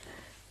apuntarte?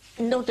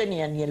 No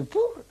tenía ni el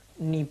PUR,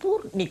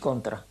 ni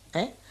contra,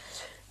 ¿eh?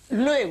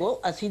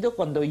 Luego ha sido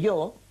cuando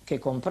yo, que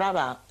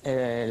compraba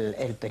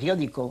el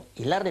periódico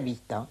y la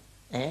revista,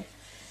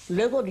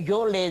 luego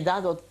yo le he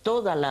dado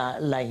toda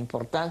la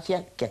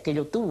importancia que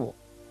aquello tuvo.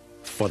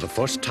 For the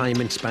first time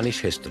in Spanish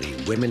history,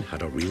 women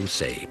had a real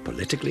say,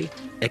 politically,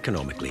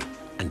 economically,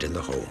 and in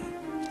the home.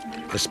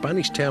 The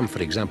Spanish term,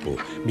 for example,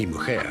 mi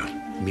mujer,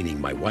 meaning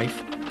my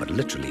wife, but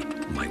literally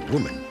my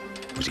woman,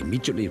 was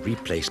immediately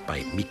replaced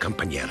by mi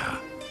compañera,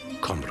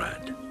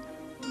 comrade.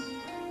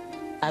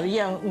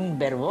 Había un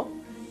verbo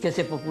que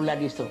se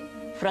popularizó,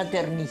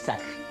 fraternizar.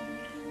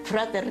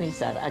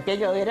 Fraternizar,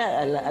 aquello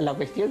era la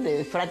cuestión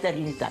de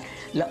fraternizar.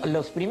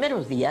 Los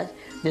primeros días,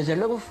 desde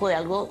luego, fue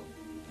algo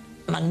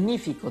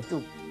magnífico,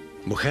 tú.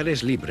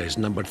 Mujeres Libres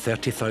numbered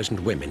 30,000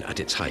 women at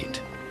its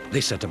height.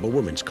 They set up a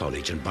women's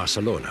college in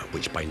Barcelona,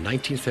 which by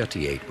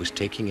 1938 was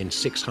taking in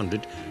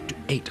 600 to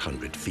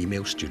 800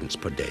 female students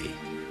per day.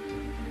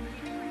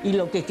 Y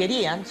lo que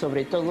querían,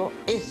 sobre todo,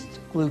 es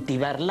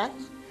cultivarlas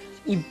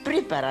y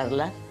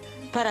prepararlas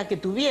para que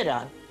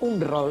tuvieran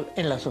un rol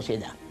en la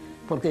sociedad.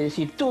 Porque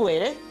decir, tú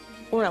eres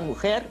una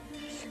mujer,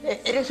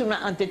 eres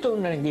ante todo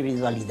una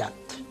individualidad,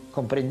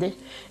 ¿comprendes?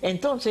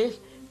 Entonces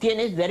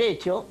tienes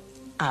derecho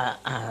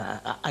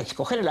a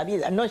escoger la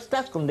vida. No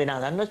estás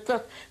condenada, no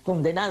estás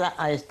condenada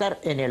a estar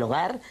en el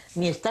hogar,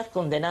 ni estás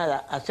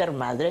condenada a ser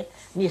madre,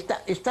 ni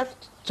estás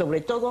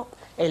sobre todo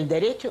el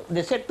derecho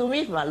de ser tú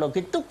misma, lo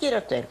que tú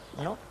quieras ser,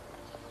 ¿no?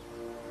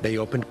 They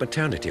opened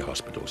maternity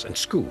hospitals and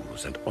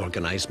schools and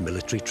organized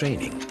military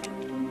training.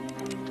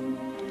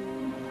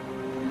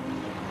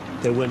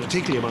 There were,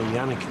 particularly among the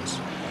anarchists,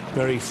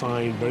 very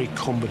fine, very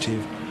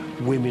combative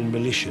women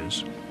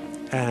militias.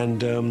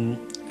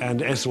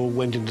 And Ethel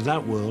went into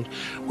that world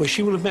where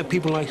she would have met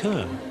people like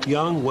her,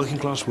 young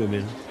working-class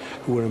women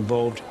who were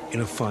involved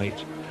in a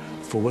fight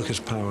for workers'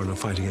 power and a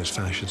fight against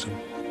fascism.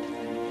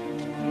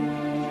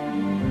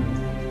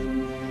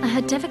 I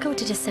had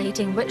difficulty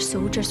deciding which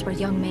soldiers were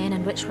young men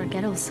and which were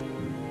girls.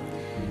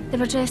 They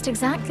were dressed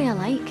exactly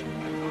alike,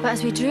 but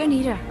as we drew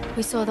nearer,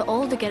 we saw that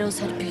all the girls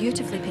had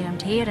beautifully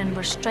permed hair and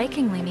were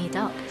strikingly made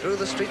up. Through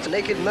the streets,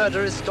 naked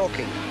murder is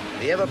stalking,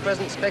 the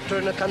ever-present spectre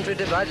in a country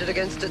divided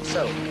against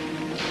itself.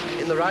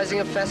 In the rising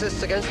of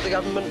fascists against the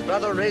government,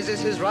 brother raises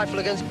his rifle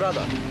against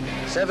brother.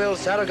 Seville,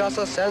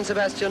 Saragossa, San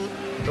Sebastian,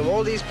 from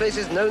all these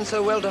places known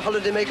so well to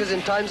holidaymakers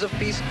in times of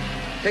peace,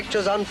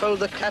 pictures unfold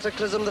the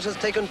cataclysm that has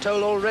taken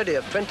toll already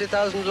of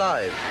 20,000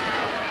 lives.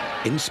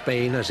 In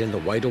Spain, as in the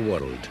wider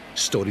world,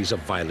 stories of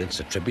violence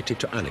attributed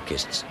to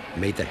anarchists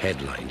made the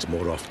headlines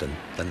more often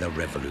than their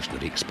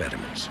revolutionary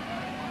experiments.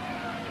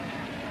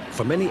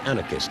 For many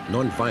anarchists,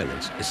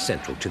 non-violence is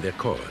central to their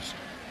cause.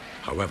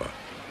 However,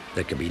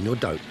 there can be no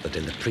doubt that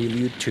in the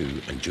prelude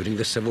to and during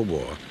the Civil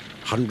War,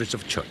 hundreds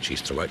of churches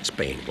throughout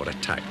Spain were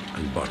attacked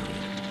and burned.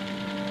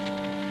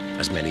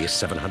 As many as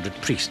 700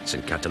 priests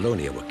in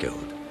Catalonia were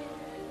killed.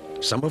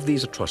 Some of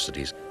these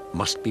atrocities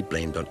must be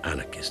blamed on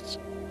anarchists,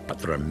 but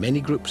there are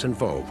many groups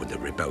involved with the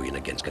rebellion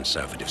against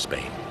conservative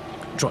Spain.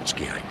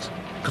 Trotskyites,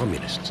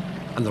 communists,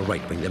 and the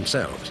right wing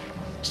themselves,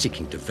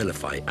 seeking to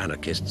vilify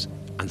anarchists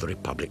and the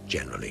Republic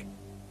generally.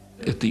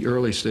 At the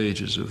early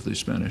stages of the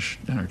Spanish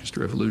anarchist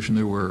revolution,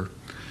 there were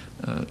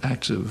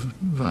acts of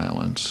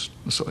violence,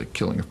 like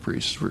killing of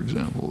priests, for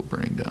example,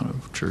 burning down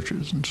of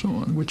churches and so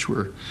on, which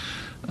were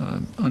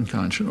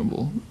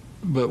unconscionable,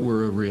 but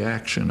were a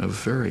reaction of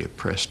very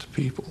oppressed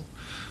people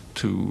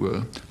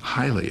to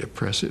highly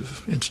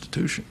oppressive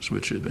institutions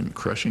which had been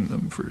crushing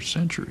them for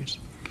centuries.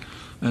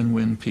 And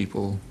when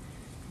people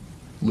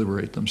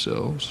liberate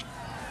themselves,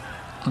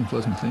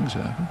 unpleasant things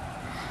happen.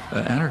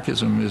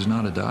 Anarchism is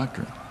not a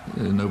doctrine.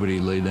 Nobody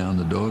laid down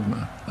the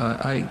dogma.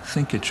 I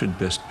think it should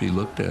best be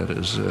looked at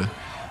as a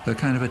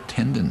kind of a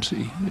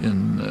tendency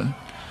in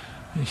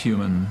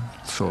human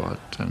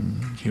thought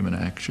and human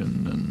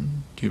action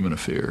and human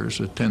affairs,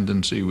 a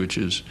tendency which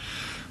is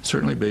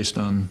certainly based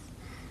on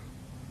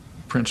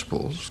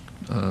principles.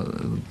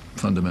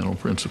 Fundamental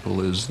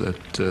principle is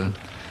that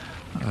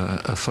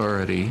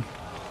authority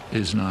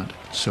is not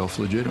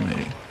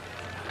self-legitimating.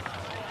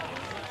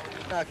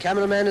 Our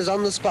cameraman is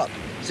on the spot,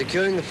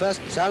 securing the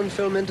first sound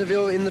film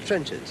interview in the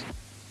trenches.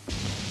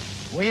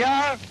 We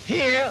are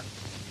here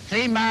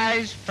 3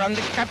 miles from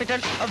the capital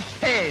of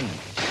Spain.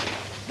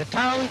 The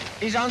town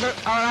is under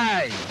our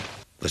eyes.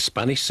 The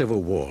Spanish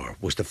Civil War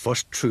was the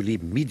first truly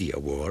media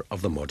war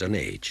of the modern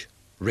age.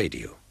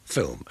 Radio,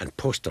 film, and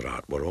poster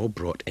art were all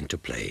brought into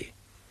play.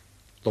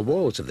 The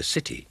walls of the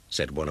city,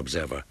 said one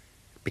observer,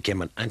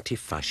 became an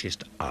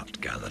anti-fascist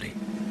art gallery.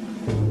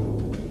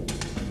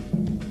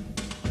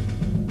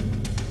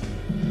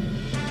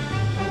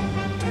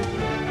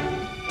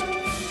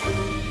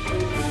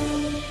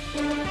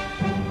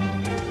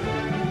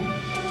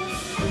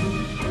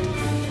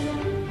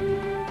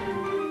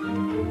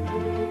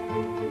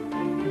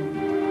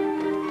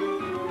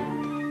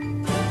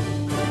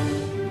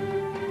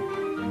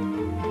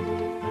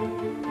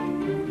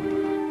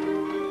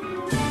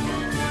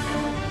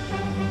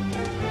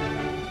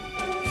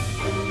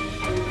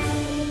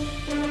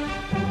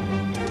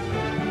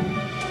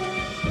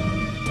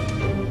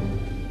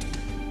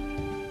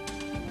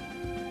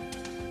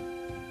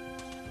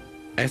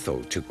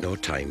 Ethel took no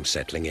time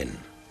settling in.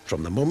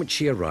 From the moment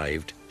she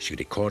arrived, she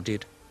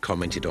recorded,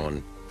 commented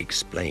on,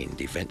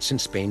 explained events in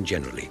Spain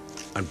generally,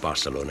 and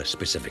Barcelona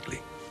specifically.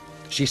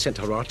 She sent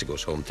her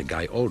articles home to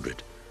Guy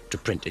Aldred to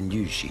print in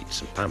news sheets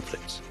and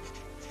pamphlets.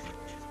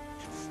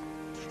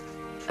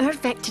 Our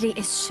victory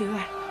is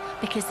sure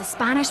because the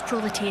Spanish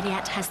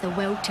proletariat has the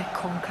will to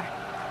conquer.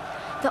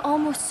 The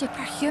almost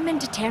superhuman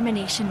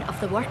determination of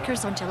the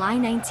workers on July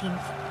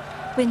 19th,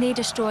 when they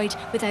destroyed,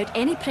 without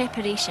any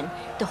preparation,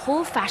 the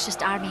whole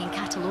fascist army in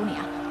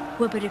Catalonia,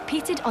 will be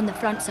repeated on the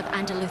fronts of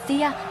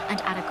Andalusia and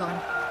Aragon.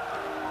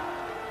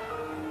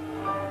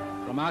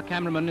 From our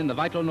cameraman in the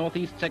vital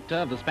northeast sector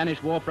of the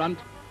Spanish war front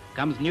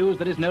comes news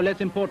that is no less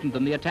important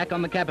than the attack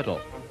on the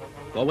capital.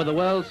 For with the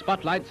world's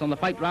spotlights on the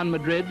fight round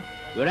Madrid,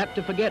 we're apt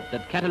to forget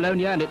that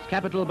Catalonia and its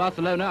capital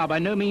Barcelona are by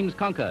no means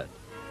conquered.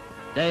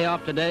 Day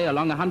after day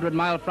along a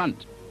 100-mile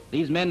front,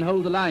 these men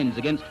hold the lines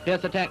against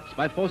fierce attacks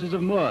by forces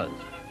of Moors,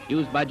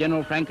 used by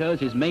General Franco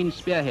as his main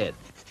spearhead.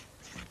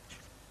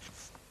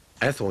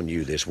 Ethel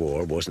knew this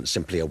war wasn't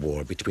simply a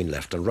war between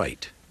left and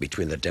right,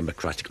 between the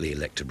democratically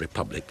elected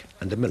republic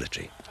and the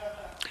military.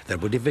 There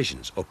were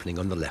divisions opening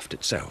on the left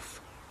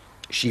itself.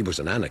 She was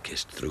an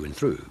anarchist through and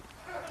through.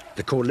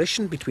 The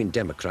coalition between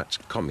Democrats,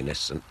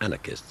 Communists and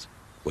Anarchists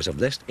was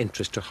of less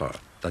interest to her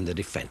than the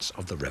defense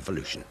of the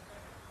revolution.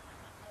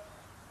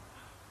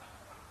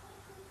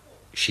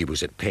 She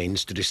was at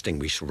pains to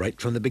distinguish right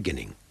from the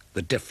beginning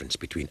the difference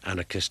between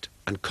anarchist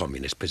and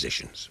communist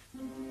positions.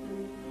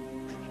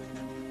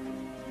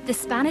 The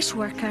Spanish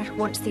worker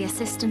wants the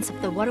assistance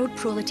of the world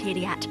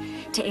proletariat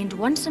to end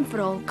once and for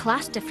all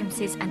class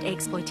differences and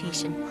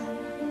exploitation.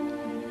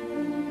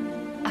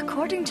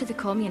 According to the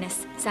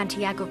communist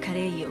Santiago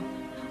Carrillo,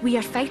 we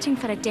are fighting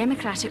for a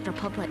democratic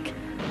republic,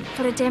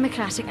 for a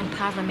democratic and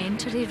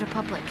parliamentary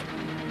republic.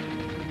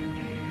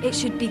 It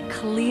should be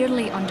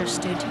clearly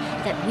understood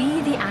that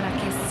we, the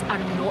anarchists, are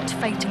not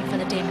fighting for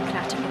the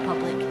democratic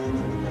republic.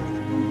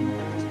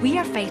 We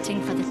are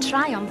fighting for the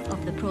triumph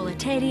of the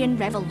proletarian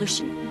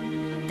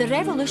revolution. The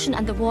revolution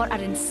and the war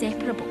are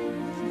inseparable.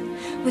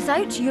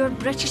 Without your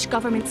British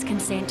government's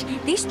consent,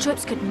 these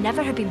troops could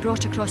never have been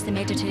brought across the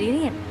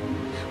Mediterranean.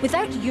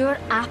 Without your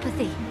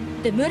apathy,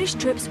 the Moorish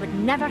troops would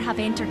never have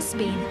entered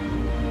Spain.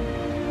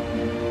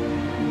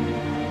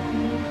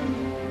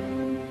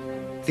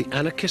 The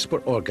anarchists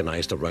were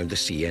organised around the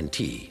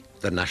CNT,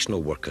 the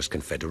National Workers'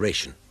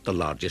 Confederation, the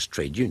largest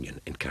trade union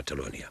in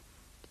Catalonia.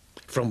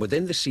 From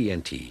within the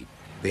CNT,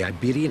 the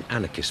Iberian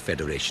Anarchist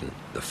Federation,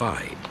 the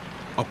FAI,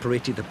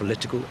 operated the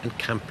political and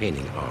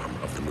campaigning arm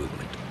of the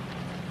movement.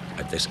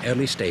 At this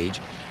early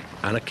stage,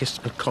 anarchists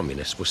and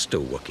communists were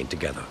still working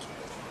together,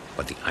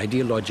 but the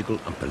ideological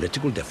and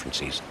political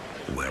differences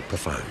were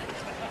profound.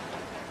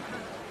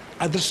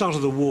 At the start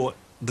of the war,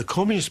 the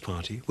Communist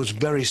Party was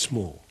very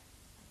small.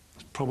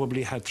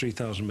 Probably had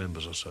 3,000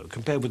 members or so,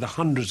 compared with the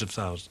hundreds of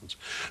thousands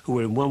who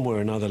were in one way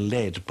or another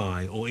led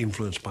by or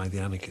influenced by the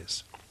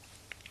anarchists.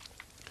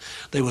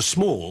 They were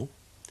small,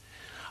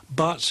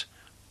 but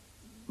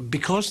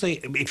because they,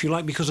 if you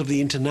like, because of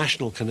the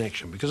international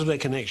connection, because of their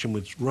connection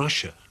with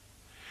Russia,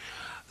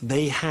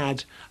 they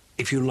had,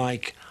 if you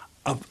like,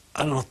 an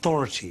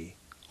authority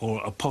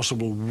or a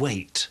possible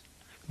weight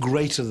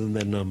greater than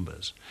their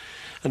numbers.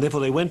 And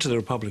therefore they went to the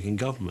Republican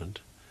government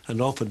and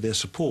offered their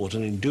support,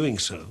 and in doing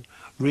so,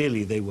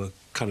 really they were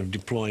kind of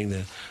deploying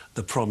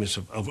the promise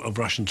of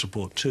Russian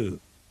support too.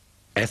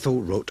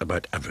 Ethel wrote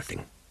about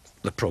everything.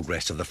 The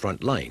progress of the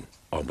front line,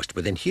 almost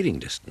within hearing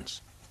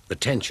distance, the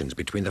tensions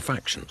between the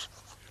factions,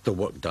 the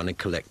work done in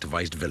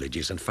collectivized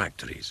villages and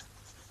factories.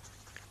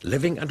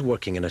 Living and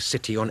working in a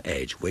city on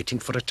edge, waiting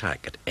for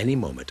attack at any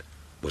moment,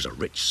 was a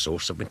rich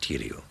source of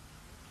material.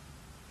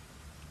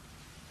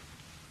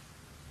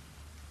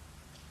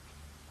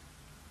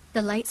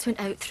 The lights went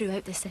out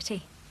throughout the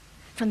city.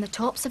 From the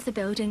tops of the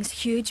buildings,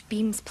 huge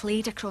beams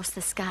played across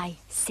the sky,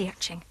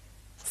 searching,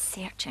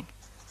 searching.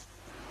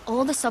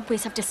 All the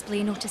subways have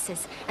display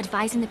notices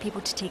advising the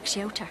people to take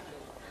shelter.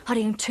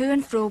 Hurrying to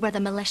and fro were the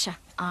militia,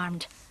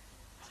 armed.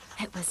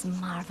 It was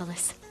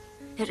marvellous.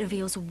 It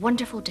reveals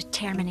wonderful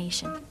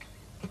determination.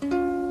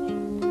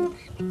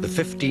 The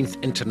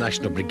 15th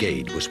International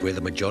Brigade was where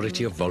the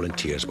majority of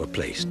volunteers were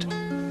placed.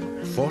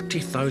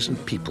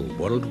 40,000 people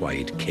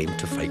worldwide came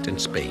to fight in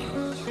Spain.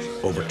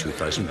 Over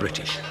 2,000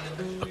 British,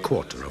 a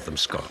quarter of them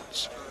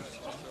Scots.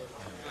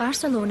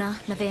 Barcelona,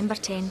 November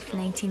 10th,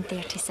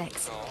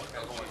 1936.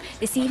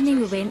 This evening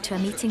we went to a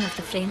meeting of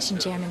the French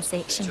and German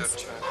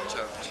sections.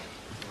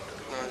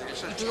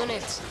 Tu d'on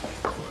ets?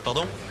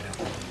 Pardon?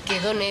 Que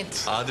d'on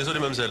ets? Ah, désolé,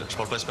 mademoiselle, je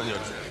parle pas espagnol.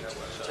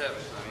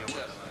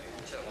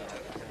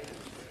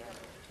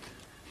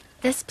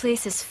 This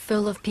place is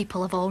full of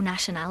people of all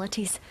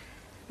nationalities.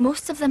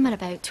 Most of them are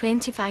about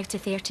 25 to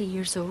 30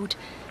 years old.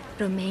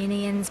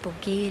 Romanians,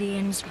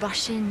 Bulgarians,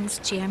 Russians,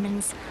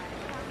 Germans.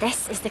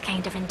 This is the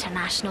kind of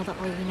international that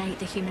will unite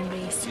the human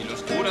race. Si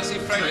los curas y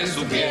frailes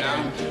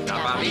supieran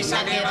la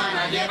paliza que van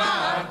a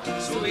llevar,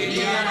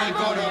 subirían al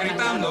coro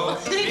gritando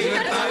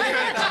libertad,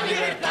 libertad,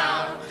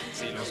 libertad.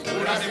 Si los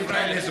curas y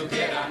frailes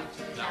supieran.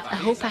 I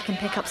hope I can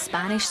pick up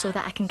Spanish so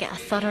that I can get a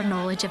thorough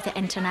knowledge of the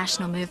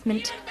international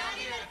movement.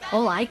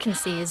 All I can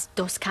say is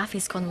dos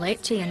cafés con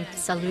leche and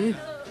salud.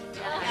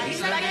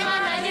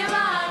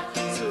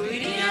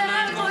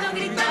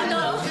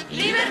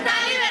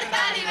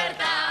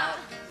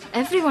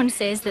 Everyone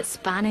says that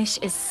Spanish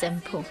is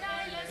simple.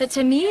 But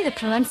to me, the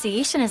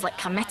pronunciation is like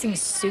committing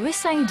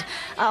suicide.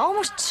 I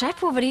almost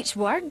trip over each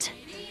word.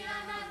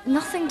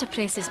 Nothing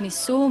depresses me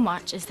so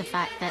much as the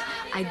fact that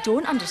I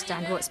don't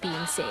understand what's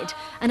being said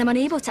and I'm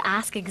unable to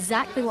ask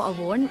exactly what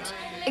I want.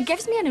 It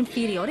gives me an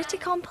inferiority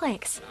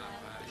complex.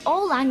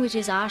 All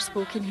languages are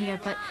spoken here,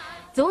 but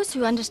those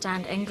who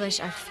understand English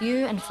are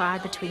few and far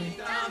between.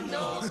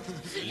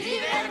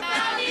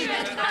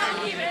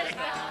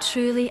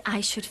 Truly,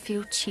 I should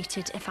feel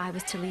cheated if I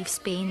was to leave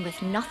Spain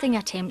with nothing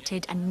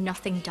attempted and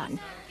nothing done.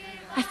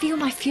 I feel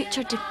my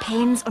future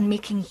depends on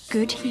making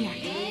good here.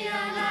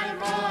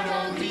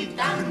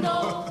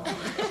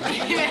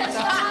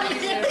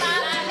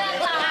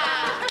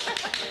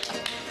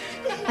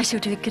 I shall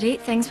do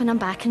great things when I'm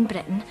back in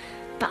Britain,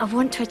 but I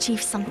want to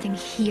achieve something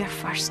here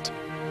first.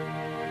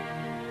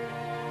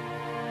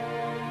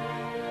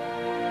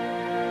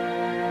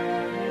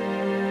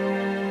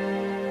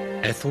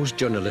 Ethel's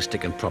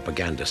journalistic and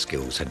propaganda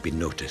skills had been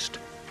noticed.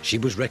 She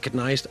was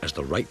recognized as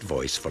the right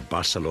voice for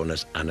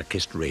Barcelona's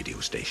anarchist radio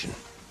station.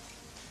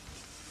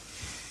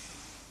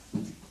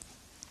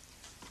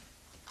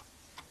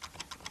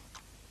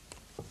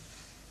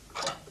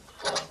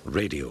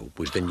 Radio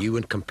was the new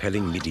and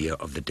compelling media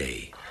of the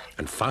day,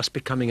 and fast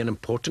becoming an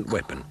important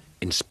weapon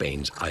in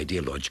Spain's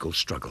ideological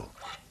struggle.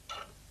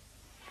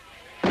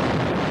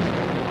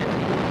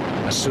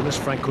 As soon as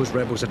Franco's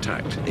rebels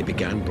attacked, they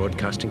began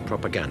broadcasting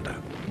propaganda,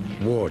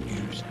 war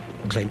news,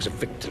 claims of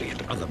victory,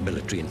 and other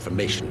military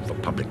information for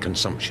public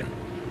consumption.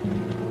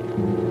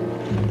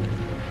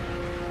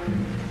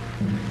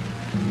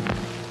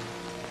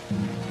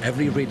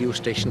 Every radio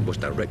station was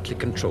directly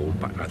controlled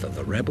by either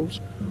the rebels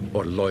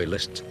or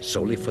loyalists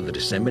solely for the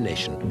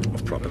dissemination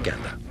of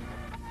propaganda.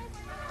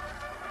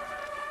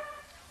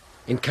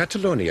 In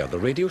Catalonia, the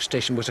radio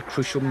station was a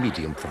crucial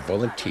medium for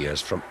volunteers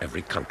from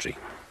every country,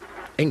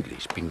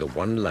 English being the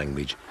one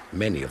language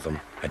many of them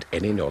had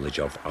any knowledge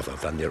of other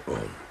than their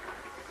own.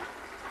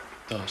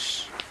 2,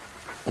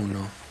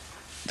 1,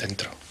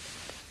 dentro.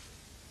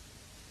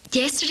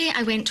 Yesterday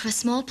I went to a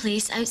small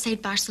place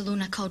outside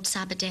Barcelona called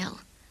Sabadell.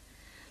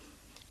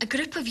 A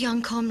group of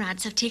young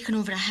comrades have taken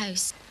over a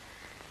house,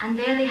 and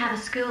there they have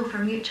a school for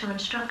mutual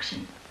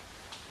instruction.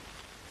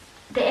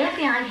 The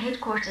FBI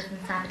headquarters in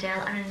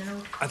Sabadell are in an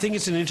old... I think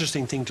it's an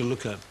interesting thing to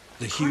look at,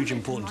 the huge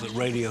importance that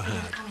radio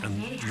had,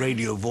 and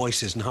radio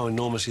voices, and how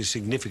enormously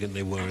significant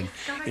they were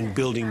in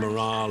building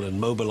morale and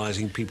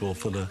mobilizing people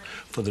for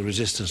the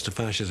resistance to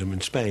fascism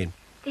in Spain.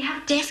 They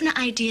have definite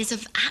ideas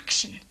of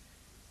action,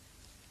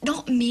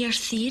 not mere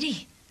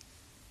theory.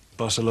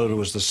 Barcelona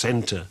was the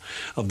center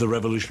of the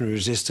revolutionary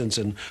resistance,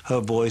 and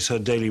her voice, her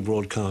daily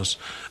broadcasts,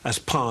 as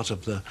part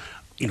of the,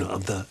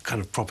 of the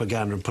kind of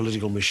propaganda and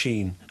political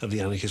machine of the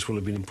anarchists will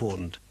have been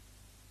important.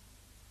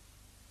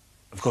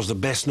 Of course, the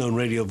best-known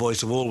radio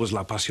voice of all was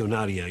La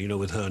Pasionaria,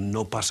 with her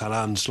No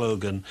Pasarán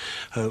slogan.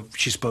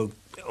 She spoke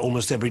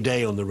almost every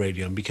day on the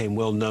radio and became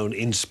well known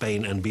in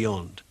Spain and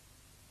beyond.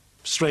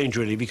 Strange,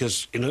 really,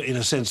 because in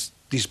a sense,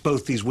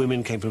 both these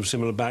women came from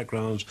similar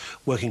backgrounds,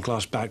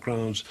 working-class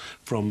backgrounds,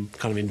 from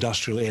kind of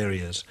industrial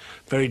areas.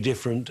 Very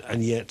different,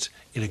 and yet,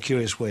 in a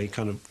curious way,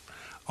 kind of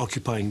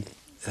occupying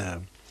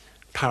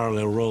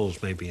parallel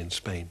roles, maybe, in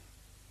Spain.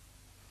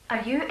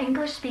 Are you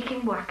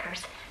English-speaking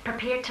workers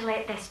prepared to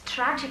let this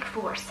tragic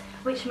force,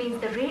 which means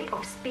the rape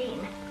of Spain,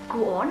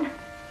 go on?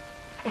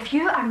 If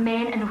you are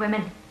men and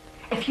women,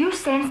 if you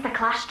sense the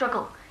class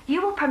struggle,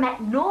 you will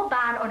permit no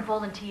ban on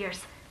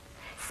volunteers.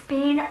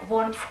 Spain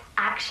wants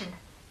action.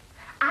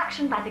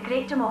 Action by the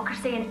great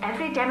democracy in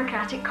every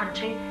democratic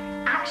country,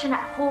 action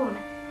at home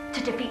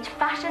to defeat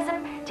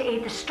fascism, to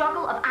aid the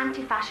struggle of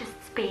anti-fascist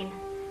Spain.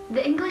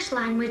 The English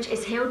language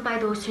is held by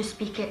those who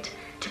speak it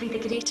to be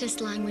the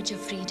greatest language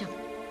of freedom.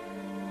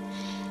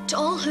 To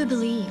all who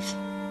believe,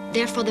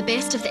 therefore the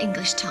best of the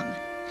English tongue,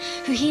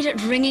 who hear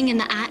it ringing in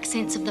the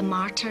accents of the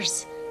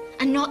martyrs,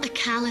 and not the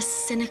callous,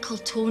 cynical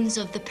tones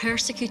of the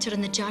persecutor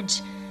and the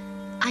judge,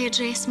 I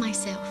address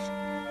myself.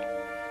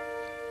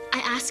 I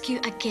ask you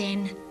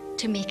again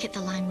to make it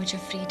the language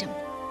of freedom.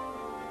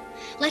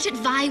 Let it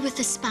vie with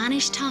the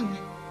Spanish tongue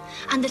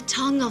and the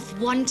tongue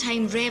of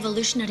one-time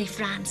revolutionary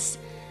France.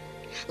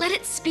 Let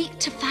it speak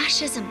to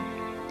fascism,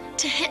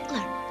 to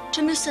Hitler,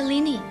 to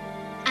Mussolini,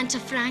 and to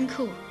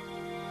Franco.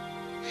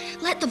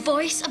 Let the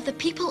voice of the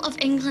people of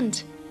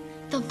England,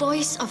 the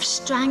voice of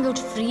strangled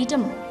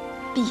freedom,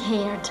 be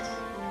heard.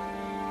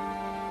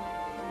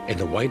 In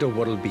the wider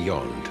world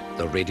beyond,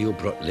 the radio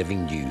brought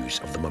living news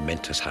of the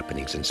momentous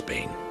happenings in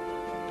Spain.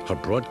 Her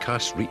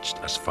broadcasts reached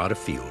as far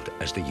afield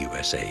as the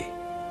USA.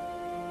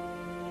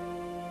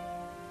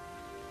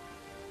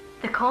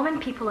 The common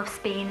people of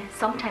Spain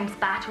sometimes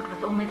battled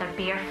with only their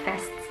bare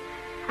fists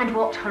and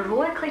walked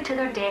heroically to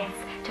their deaths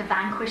to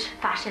vanquish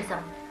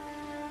fascism.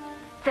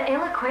 The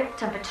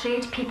ill-equipped and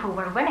betrayed people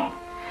were winning,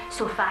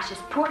 so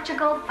fascist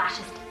Portugal,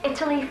 fascist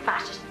Italy,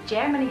 fascist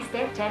Germany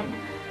stepped in,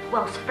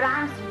 whilst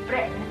France,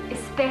 Britain,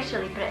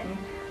 especially Britain,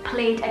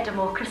 played at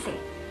democracy.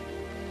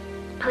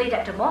 Played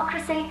at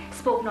democracy,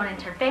 spoke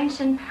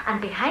non-intervention, and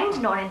behind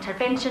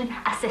non-intervention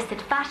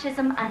assisted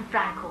fascism and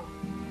Franco.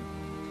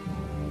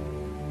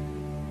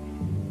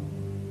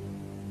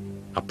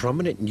 A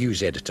prominent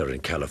news editor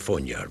in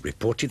California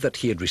reported that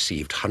he had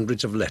received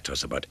hundreds of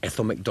letters about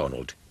Ethel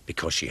MacDonald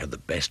because she had the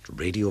best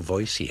radio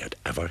voice he had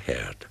ever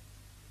heard.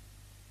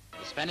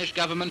 The Spanish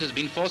government has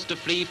been forced to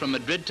flee from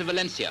Madrid to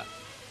Valencia.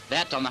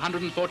 That, on the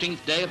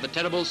 114th day of the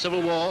terrible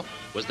civil war,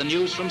 was the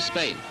news from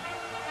Spain.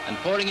 And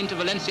pouring into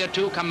Valencia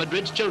too come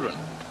Madrid's children,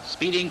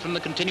 speeding from the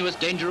continuous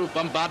danger of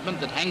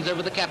bombardment that hangs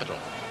over the capital.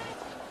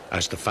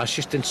 As the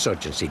fascist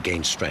insurgency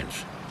gained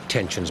strength,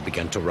 tensions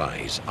began to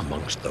rise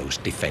amongst those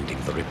defending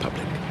the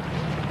Republic.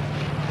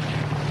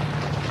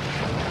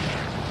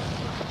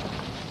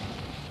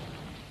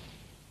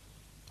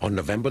 On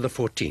November the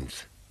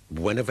 14th,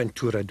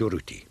 Buenaventura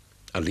Durruti,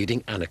 a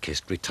leading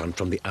anarchist, returned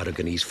from the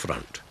Aragonese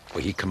front,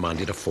 where he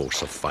commanded a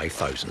force of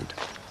 5,000,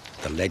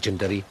 the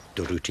legendary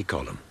Durruti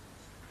column.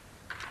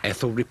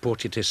 Ethel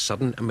reported his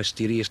sudden and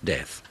mysterious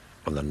death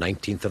on the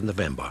 19th of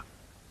November,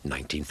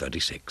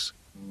 1936.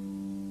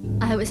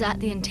 I was at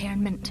the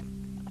internment.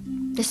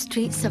 The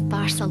streets of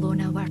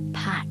Barcelona were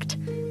packed.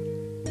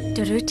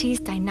 Durruti's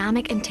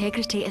dynamic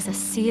integrity is a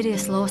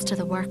serious loss to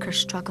the workers'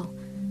 struggle.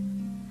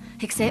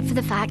 Except for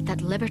the fact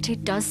that liberty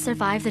does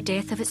survive the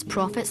death of its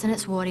prophets and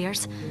its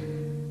warriors,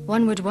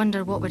 one would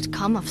wonder what would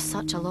come of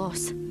such a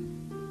loss.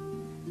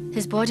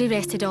 His body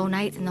rested all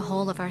night in the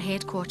hall of our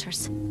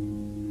headquarters.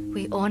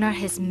 We honour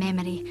his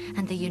memory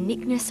and the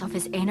uniqueness of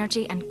his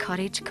energy and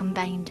courage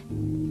combined.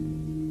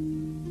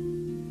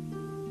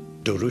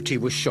 Durruti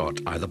was shot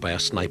either by a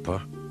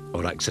sniper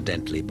or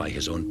accidentally by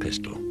his own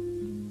pistol.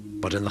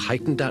 But in the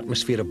heightened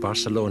atmosphere of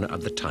Barcelona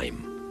at the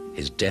time,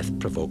 his death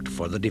provoked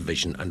further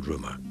division and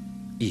rumour,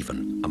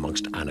 even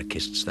amongst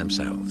anarchists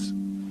themselves.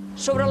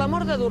 Sobre la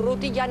mort de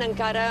Durruti hi ha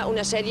encara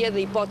una sèrie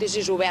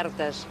d'hipòtesis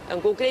obertes. En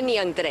concret n'hi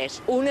ha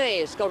tres. Una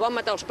és que el van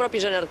matar els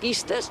propis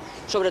anarquistes,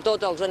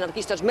 sobretot els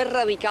anarquistes més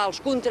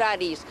radicals,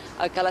 contraris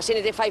a que la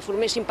CNT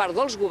formessin part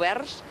dels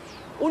governs.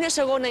 Una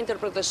segona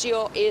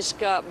interpretació és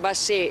que va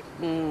ser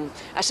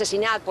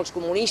assassinat pels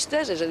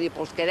comunistes, és a dir,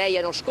 pels que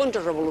deien els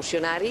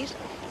contrarrevolucionaris,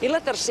 i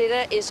la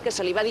tercera és que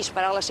se li va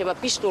disparar la seva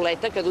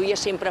pistoleta que duia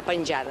sempre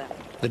penjada.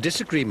 The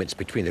disagreements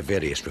between the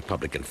various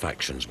Republican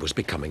factions was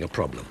becoming a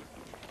problem.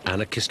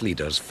 Anarchist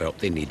leaders felt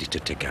they needed to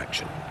take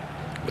action.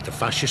 With the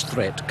fascist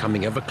threat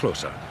coming ever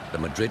closer, the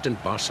Madrid and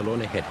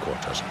Barcelona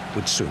headquarters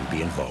would soon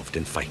be involved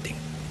in fighting.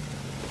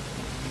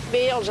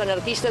 Bé, els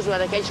anarquistes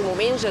durant aquells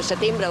moments, a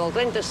setembre del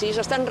 36,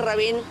 estan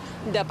rebent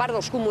de part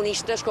dels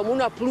comunistes com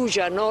una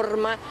pluja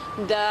enorme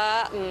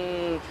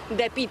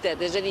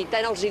d'epítet, és a dir,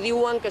 tant els hi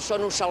diuen que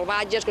són uns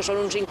salvatges, que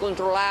són uns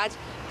incontrolats,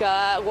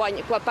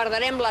 que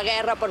perdrem la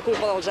guerra per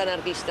culpa dels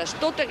anarquistes.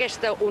 Tota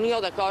aquesta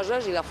unió de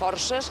coses i de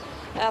forces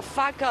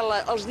fa que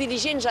els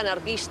dirigents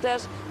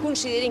anarquistes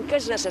considerin que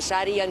és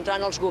necessari entrar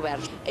en els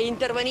governs.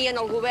 Intervenir en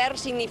el govern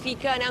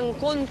significa anar en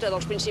contra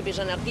dels principis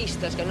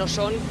anarquistes, que no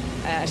són,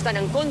 estan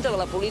en contra de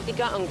la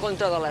política, en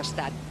contra de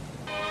l'Estat.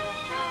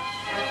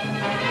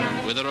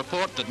 With a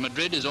report that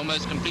Madrid is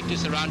almost completely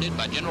surrounded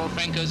by General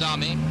Franco's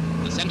army,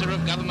 the center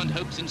of government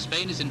hopes in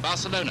Spain is in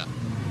Barcelona,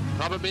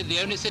 probably the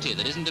only city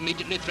that isn't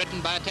immediately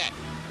threatened by attack.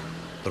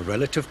 The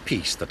relative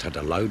peace that had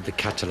allowed the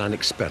Catalan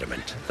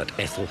experiment that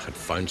Ethel had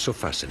found so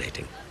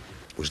fascinating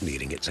was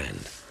nearing its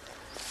end.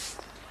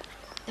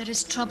 There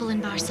is trouble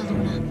in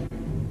Barcelona.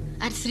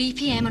 At 3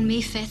 p.m. on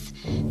May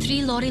 5th,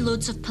 3 lorry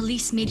loads of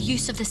police made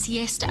use of the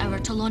siesta hour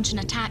to launch an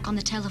attack on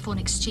the telephone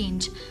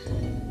exchange.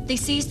 They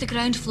seized the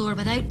ground floor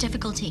without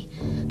difficulty,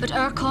 but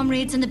our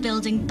comrades in the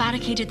building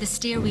barricaded the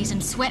stairways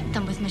and swept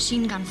them with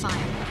machine gun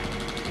fire.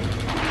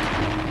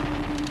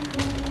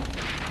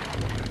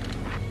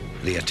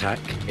 The attack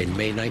in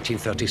May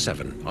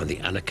 1937 on the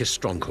anarchist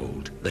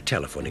stronghold, the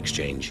telephone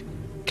exchange,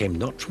 came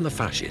not from the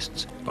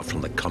fascists, but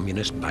from the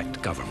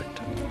communist-backed government.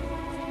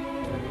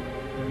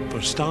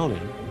 For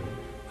Stalin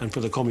and for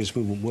the communist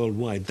movement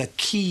worldwide, the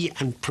key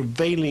and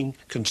prevailing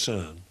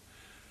concern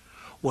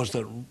was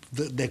that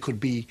there could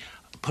be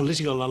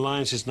political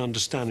alliances and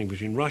understanding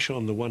between Russia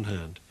on the one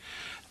hand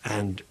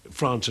and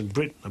France and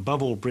Britain,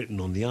 above all Britain,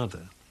 on the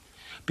other,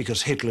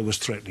 because Hitler was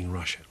threatening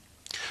Russia.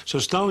 So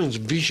Stalin's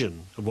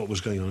vision of what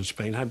was going on in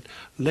Spain had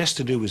less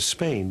to do with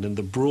Spain than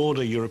the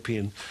broader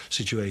European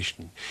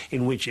situation,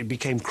 in which it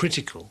became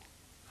critical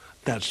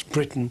that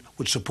Britain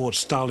would support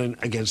Stalin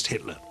against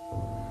Hitler.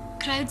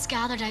 Crowds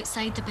gathered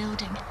outside the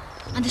building,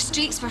 and the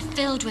streets were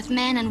filled with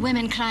men and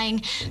women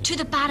crying, "To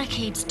the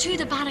barricades, to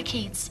the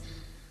barricades!"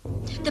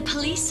 The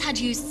police had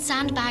used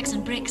sandbags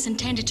and bricks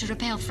intended to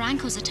repel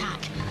Franco's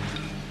attack,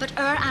 but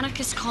our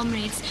anarchist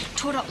comrades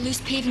tore up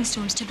loose paving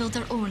stones to build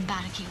their own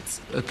barricades.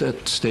 At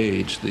that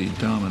stage, the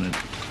dominant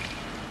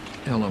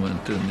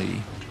element in the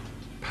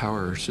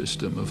power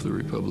system of the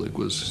Republic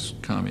was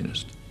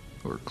communist,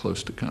 or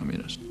close to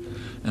communist.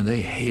 And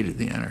they hated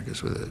the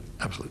anarchists with an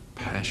absolute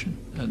passion.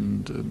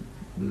 And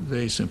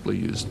they simply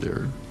used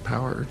their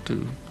power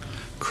to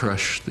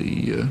crush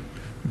the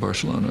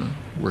Barcelona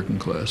working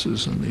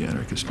classes and the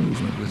anarchist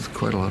movement with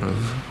quite a lot of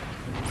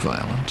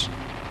violence.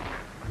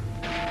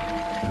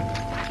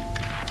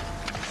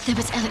 There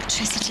was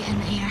electricity in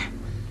the air.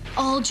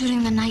 All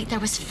during the night there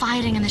was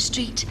firing in the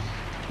street.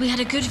 We had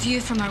a good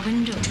view from our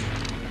window.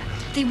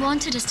 They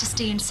wanted us to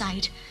stay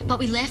inside, but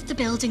we left the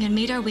building and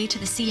made our way to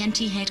the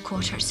CNT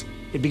headquarters.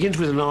 It begins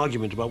with an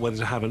argument about whether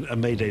to have a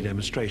May Day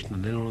demonstration,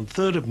 and then on the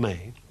 3rd of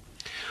May,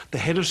 the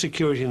head of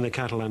security in the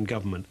Catalan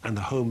government and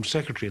the Home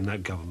Secretary in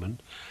that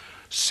government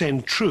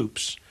send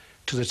troops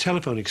to the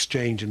telephone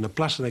exchange in the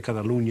Plaza de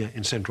Catalunya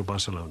in central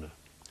Barcelona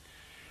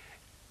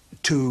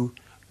to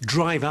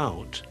drive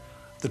out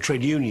the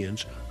trade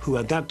unions who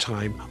at that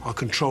time are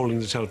controlling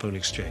the telephone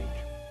exchange.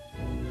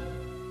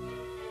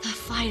 The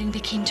firing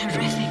became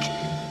terrific.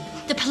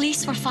 The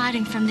police were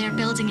firing from their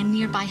building and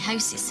nearby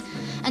houses,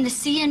 and the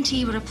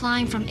CNT were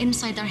replying from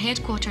inside their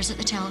headquarters at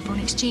the telephone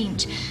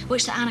exchange,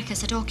 which the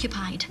anarchists had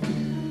occupied.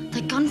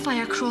 The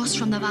gunfire crossed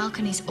from the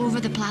balconies over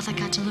the Plaza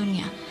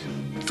Catalunya,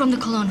 from the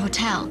Colón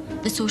Hotel,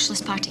 the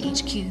Socialist Party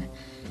HQ.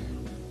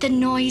 The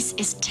noise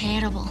is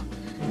terrible,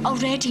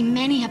 Already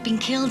many have been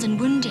killed and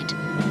wounded.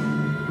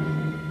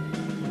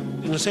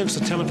 In a sense,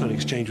 the telephone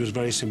exchange was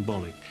very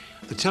symbolic.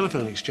 The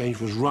telephone exchange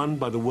was run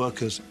by the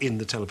workers in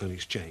the telephone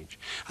exchange,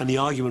 and the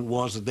argument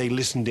was that they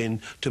listened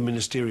in to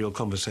ministerial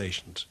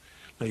conversations.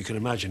 Now, you can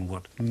imagine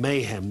what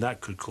mayhem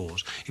that could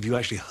cause if you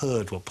actually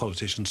heard what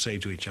politicians say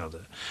to each other.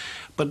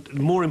 But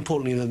more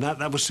importantly than that,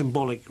 that was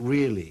symbolic,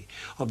 really,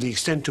 of the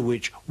extent to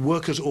which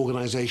workers'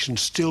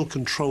 organizations still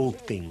controlled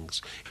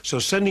things. So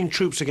sending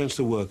troops against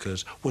the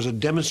workers was a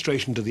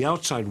demonstration to the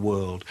outside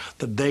world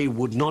that they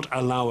would not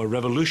allow a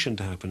revolution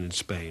to happen in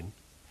Spain,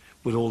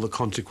 with all the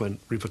consequent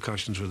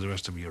repercussions for the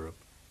rest of Europe.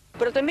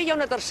 Però també hi ha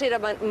una tercera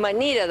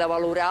manera de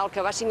valorar el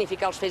que va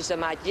significar els fets de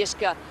maig, i és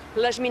que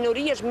les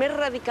minories més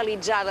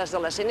radicalitzades de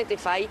la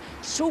CNT-FAI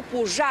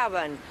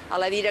s'oposaven a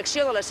la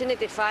direcció de la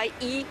CNT-FAI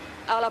i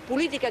a la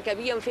política que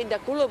havien fet de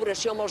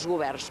col·laboració amb els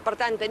governs. Per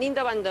tant, tenim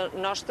davant de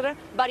nostra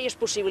diverses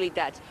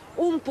possibilitats.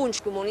 Un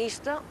punx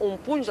comunista, un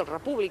punx dels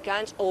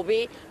republicans, o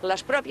bé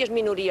les pròpies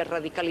minories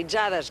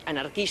radicalitzades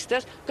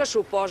anarquistes que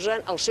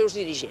s'oposen als seus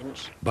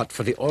dirigents. But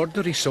for the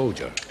ordinary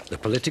soldier, the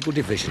political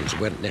divisions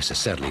weren't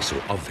necessarily so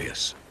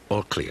obvious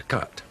or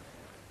clear-cut.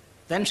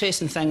 The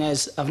interesting thing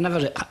is, I've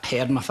never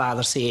heard my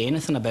father say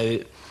anything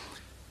about,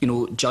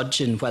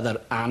 judging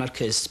whether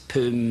anarchists,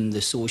 POUM,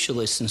 the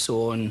Socialists and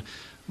so on,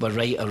 were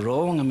right or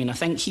wrong. I mean, I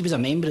think he was a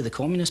member of the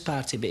Communist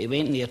Party, but he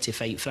went there to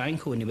fight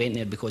Franco, and he went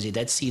there because he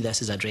did see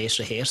this as a dress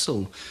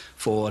rehearsal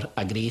for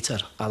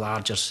a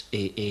larger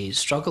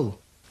struggle.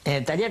 En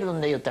el taller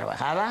donde yo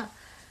trabajaba,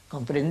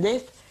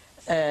 ¿comprendes?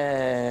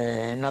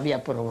 No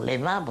había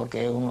problema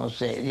porque unos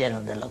se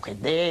dieron del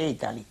OGT y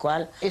tal y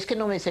cual. Es que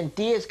no me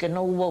sentí, es que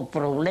no hubo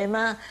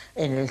problema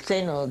en el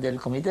seno del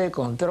Comité de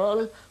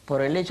Control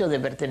por el hecho de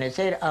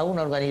pertenecer a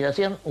una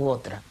organización u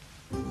otra.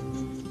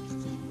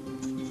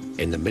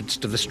 In the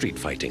midst of the street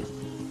fighting,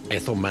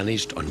 Ethel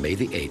managed on May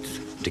the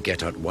 8th to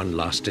get out one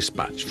last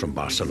dispatch from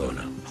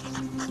Barcelona.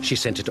 She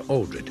sent it to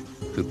Aldred,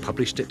 who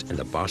published it in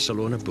the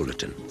Barcelona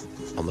Bulletin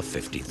on the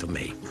 15th of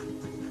May.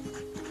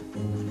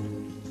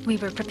 We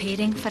were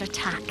preparing for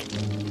attack.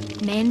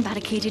 Men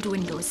barricaded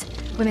windows,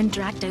 women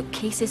dragged out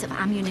cases of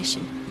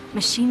ammunition,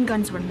 machine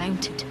guns were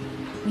mounted.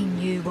 We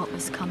knew what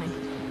was coming.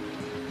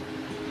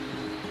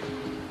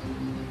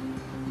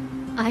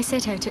 I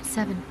set out at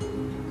 7.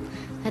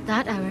 At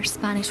that hour,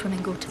 Spanish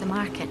women go to the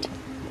market.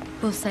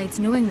 Both sides,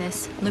 knowing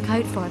this, look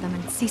out for them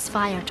and cease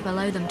fire to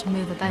allow them to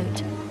move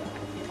about.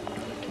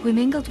 We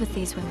mingled with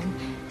these women,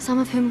 some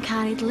of whom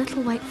carried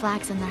little white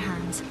flags in their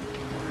hands.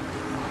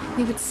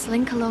 We would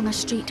slink along a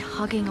street,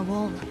 hugging a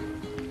wall.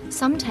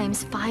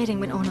 Sometimes firing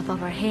went on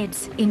above our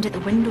heads, aimed at the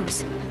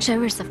windows,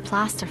 showers of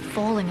plaster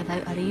falling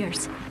about our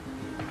ears.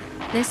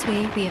 This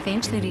way, we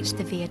eventually reached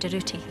the Via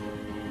Durruti.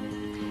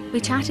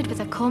 We chatted with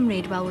a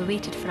comrade while we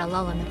waited for a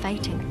lull in the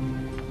fighting.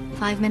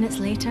 5 minutes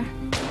later,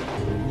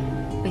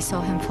 we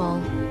saw him fall.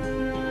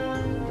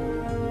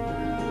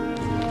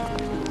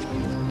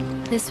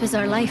 This was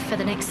our life for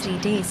the next 3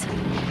 days.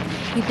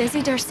 We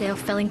busied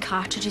ourselves filling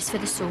cartridges for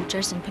the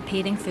soldiers and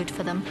preparing food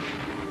for them.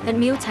 At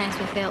mealtimes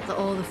we felt that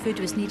all the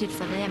food was needed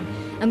for them,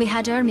 and we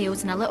had our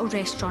meals in a little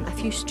restaurant a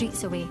few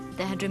streets away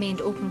that had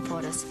remained open for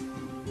us.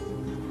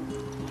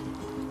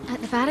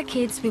 At the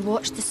barricades, we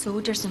watched the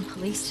soldiers and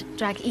police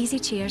drag easy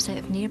chairs out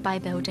of nearby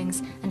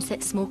buildings and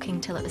sit smoking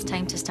till it was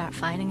time to start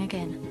firing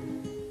again.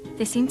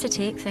 They seemed to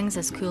take things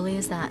as coolly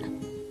as that.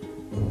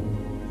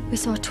 We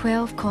saw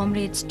 12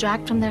 comrades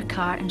dragged from their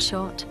car and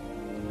shot.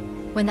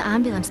 When the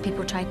ambulance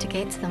people tried to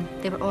get to them,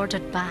 they were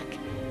ordered back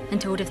and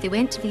told if they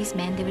went to these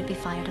men, they would be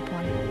fired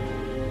upon.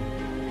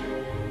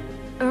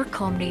 Our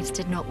comrades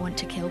did not want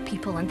to kill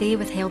people, and they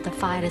withheld their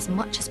fire as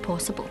much as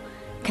possible,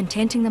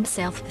 contenting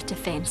themselves with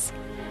defence.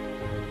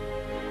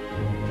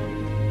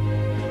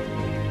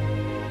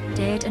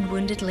 Dead and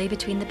wounded lay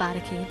between the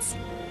barricades,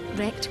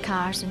 wrecked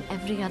cars in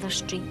every other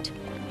street.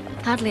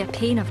 Hardly a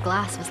pane of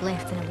glass was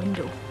left in a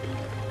window.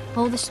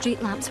 All the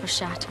street lamps were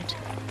shattered.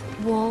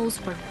 Walls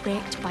were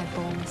wrecked by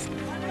bombs.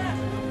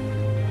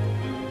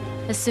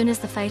 As soon as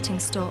the fighting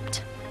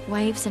stopped,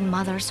 wives and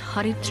mothers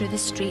hurried through the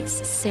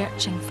streets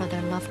searching for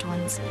their loved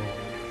ones.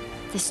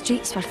 The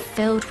streets were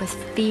filled with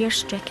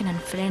fear-stricken and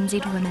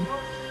frenzied women.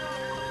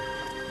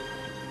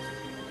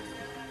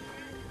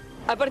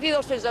 A partir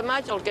dels fets de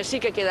maig, el que sí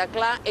que queda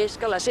clar és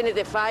que la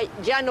CNT-FAI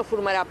ja no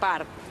formarà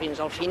part, fins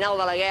al final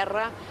de la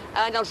guerra,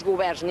 en els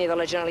governs ni de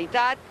la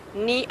Generalitat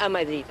ni a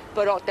Madrid.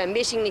 Però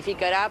també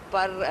significarà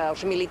per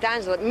als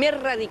militants més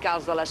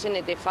radicals de la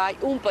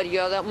CNT-FAI un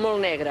període molt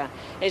negre.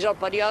 És el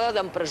període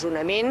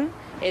d'empresonament,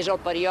 és el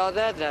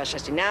període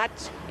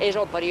d'assassinats, és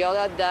el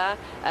període de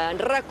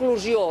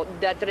reclusió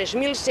de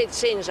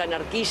 3.700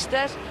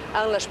 anarquistes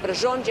en les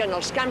presons i en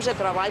els camps de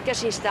treball que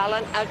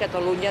s'instal·len a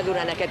Catalunya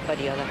durant aquest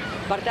període.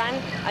 Per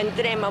tant,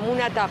 entrem en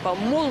una etapa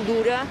molt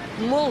dura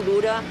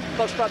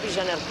pels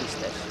propis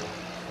anarquistes.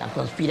 La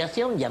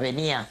conspiración ya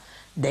venía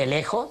de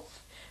lejos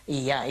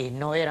y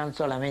no eran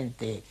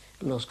solamente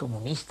los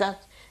comunistas,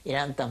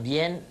 eran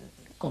también,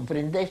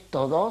 comprendes,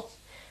 todos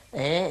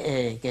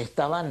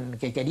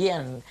que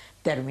querían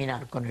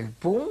terminar con el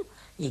POUM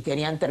y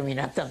querían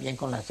terminar también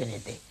con la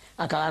CNT.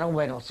 Acabaron,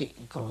 bueno, sí,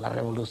 con la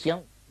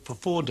revolución. For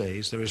 4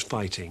 days there is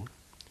fighting,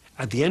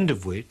 at the end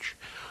of which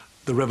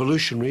the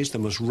revolutionaries, the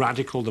most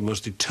radical, the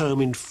most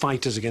determined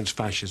fighters against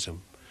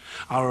fascism,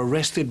 are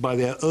arrested by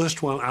their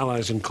erstwhile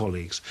allies and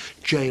colleagues,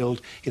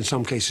 jailed, in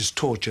some cases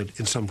tortured,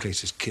 in some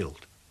cases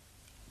killed.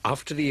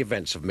 After the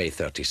events of May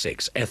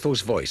 36,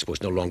 Ethel's voice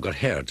was no longer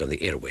heard on the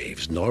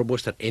airwaves, nor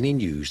was there any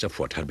news of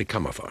what had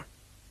become of her.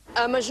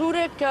 A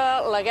mesura que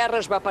la guerra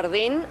es va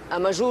perdent, a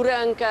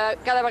mesura en que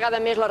cada vegada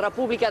més la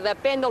república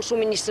depèn del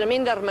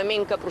subministrament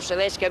d'armament que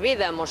procedeix, que ve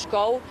de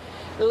Moscou,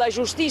 la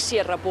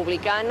justícia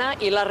republicana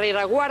i la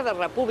rereguarda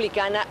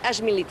republicana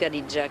es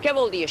militaritza. Què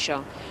vol dir això?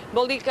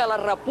 Vol dir que la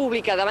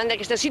república, davant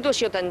d'aquesta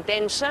situació tan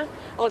tensa,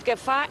 el que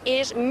fa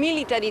és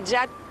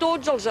militaritzar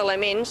tots els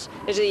elements,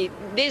 és a dir,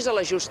 des de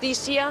la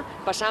justícia,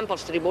 passant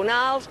pels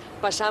tribunals,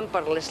 passant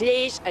per les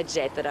lleis,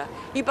 etc.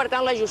 I, per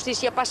tant, la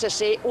justícia passa a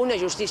ser una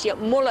justícia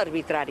molt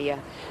arbitrària.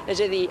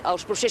 És a dir,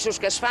 els processos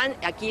que es fan,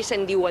 aquí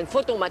se'n diuen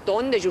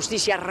fotomatón, de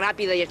justícia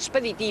ràpida i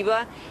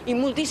expeditiva, i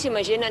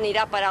moltíssima gent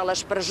anirà a parar a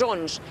les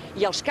presons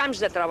i als camps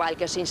de treball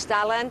que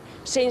s'instal·len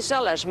sense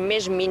les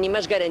més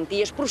mínimes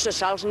garanties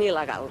processals ni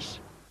legals.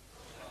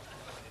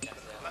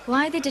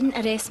 Why they didn't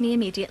arrest me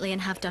immediately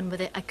and have done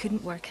with it, I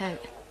couldn't work out.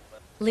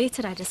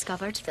 Later I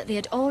discovered that they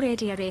had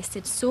already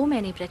arrested so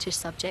many British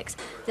subjects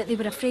that they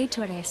were afraid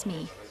to arrest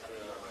me.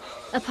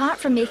 Apart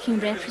from making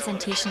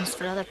representations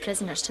for other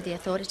prisoners to the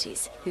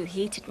authorities, who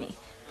hated me,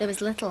 there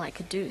was little I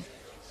could do.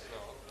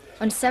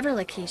 On several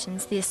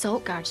occasions, the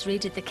assault guards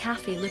raided the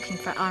cafe looking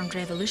for armed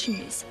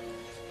revolutionaries.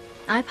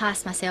 I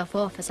passed myself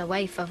off as a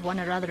wife of one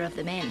or other of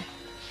the men.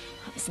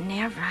 It was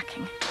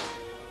nerve-wracking.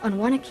 On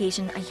one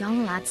occasion, a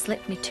young lad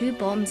slipped me 2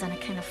 bombs and a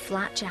kind of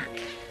flapjack.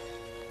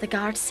 The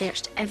guards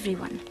searched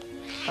everyone,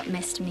 but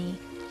missed me.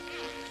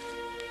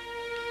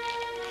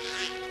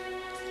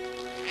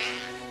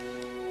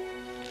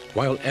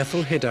 While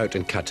Ethel hid out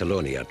in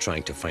Catalonia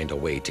trying to find a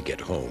way to get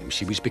home,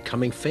 she was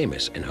becoming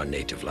famous in her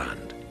native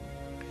land.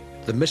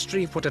 The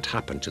mystery of what had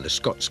happened to the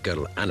Scots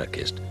girl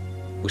Anarchist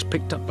was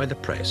picked up by the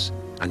press,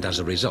 and as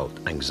a result,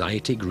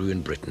 anxiety grew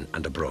in Britain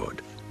and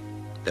abroad.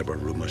 There were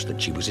rumours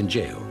that she was in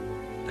jail,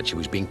 that she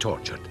was being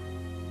tortured,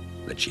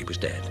 that she was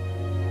dead.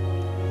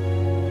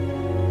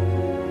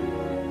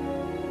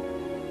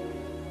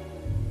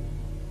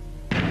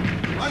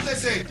 What they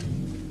say?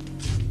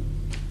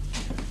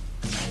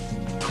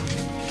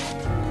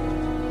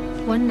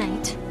 One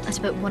night, at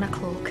about 1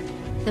 o'clock,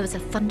 there was a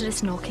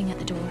thunderous knocking at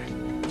the door.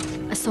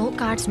 Assault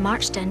guards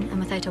marched in and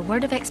without a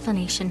word of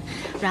explanation,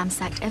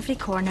 ransacked every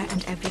corner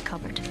and every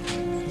cupboard.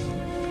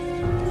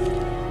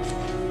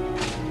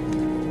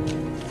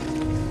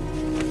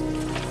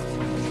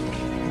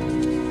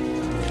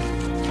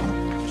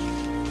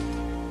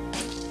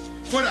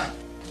 Fuera!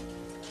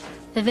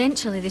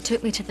 Eventually, they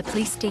took me to the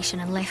police station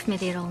and left me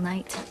there all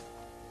night.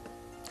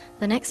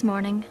 The next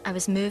morning, I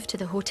was moved to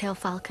the Hotel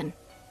Falcon,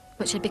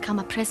 which had become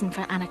a prison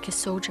for anarchist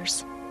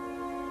soldiers.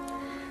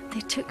 They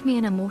took me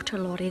in a motor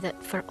lorry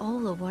that, for all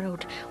the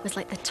world, was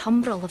like the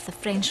tumbril of the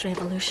French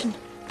Revolution.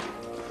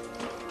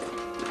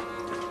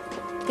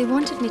 They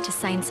wanted me to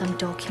sign some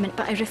document,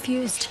 but I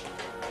refused.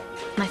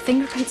 My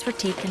fingerprints were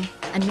taken,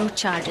 and no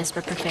charges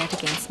were preferred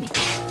against me.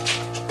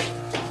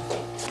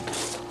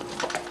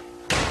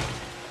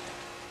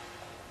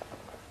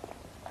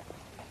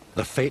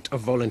 The fate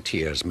of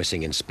volunteers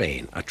missing in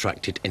Spain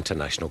attracted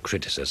international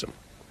criticism.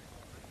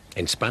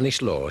 In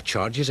Spanish law,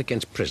 charges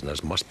against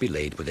prisoners must be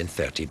laid within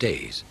 30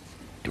 days.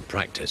 In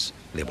practice,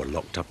 they were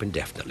locked up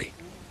indefinitely.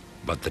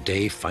 But the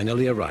day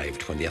finally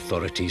arrived when the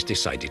authorities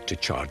decided to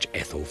charge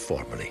Ethel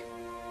formally.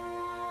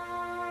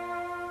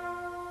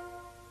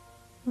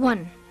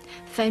 1.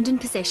 Found in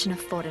possession of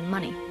foreign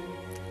money.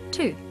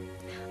 2.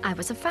 I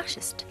was a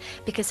fascist,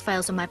 because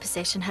files in my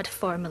possession had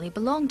formerly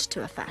belonged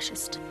to a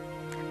fascist.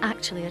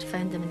 Actually, I'd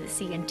found them in the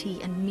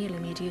CNT and merely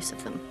made use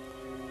of them.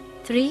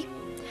 3.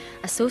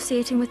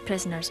 Associating with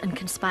prisoners and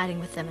conspiring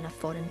with them in a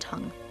foreign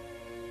tongue.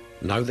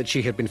 Now that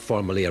she had been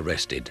formally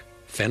arrested,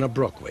 Fenner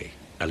Brockway,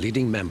 a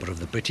leading member of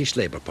the British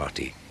Labour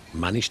Party,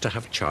 managed to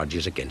have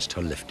charges against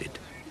her lifted.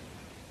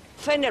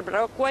 Fenner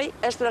Brockway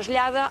es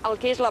trasllada al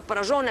que és la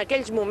presó en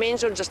aquells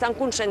moments on estan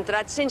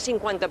concentrats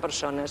 150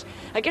 persones.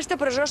 Aquesta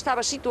presó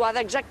estava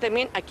situada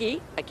exactament aquí,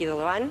 aquí de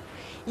davant,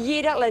 i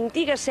era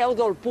l'antiga seu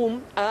del PUM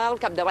al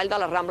capdavall de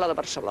la Rambla de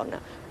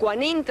Barcelona.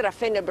 Quan entra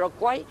Fenner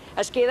Brockway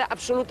es queda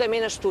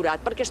absolutament astorat,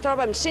 perquè es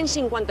troba amb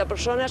 150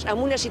 persones en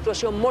una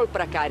situació molt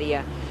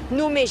precària.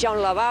 Només hi ha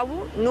un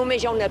lavabo,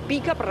 només hi ha una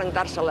pica per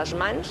rentar-se les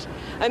mans,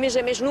 a més,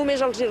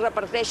 només els hi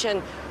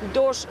reparteixen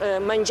 2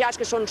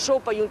 menjars que són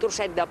sopa i un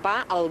trosset de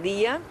pa al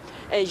dia.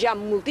 Hi ha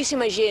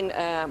moltíssima gent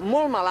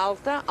molt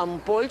malalta, amb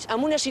polls,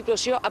 amb una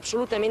situació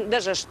absolutament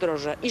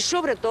desastrosa. I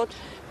sobretot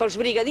pels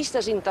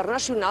brigadistes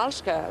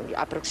internacionals, que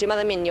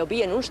aproximadament n'hi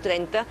havia uns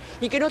 30,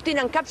 i que no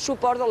tenen cap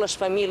suport de les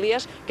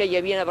famílies que hi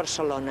havia a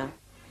Barcelona.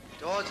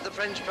 Towards the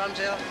French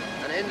frontier,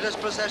 an endless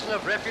procession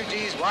of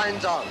refugees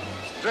winds on,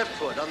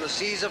 driftward on the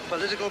seas of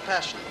political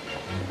passion,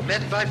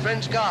 met by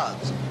French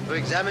guards, to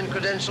examine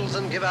credentials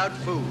and give out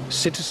food.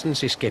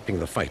 Citizens escaping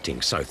the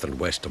fighting south and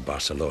west of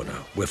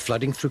Barcelona were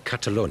flooding through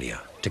Catalonia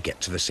to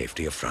get to the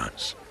safety of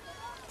France.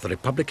 The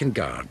Republican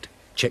Guard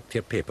checked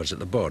their papers at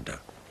the border,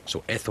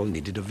 so Ethel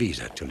needed a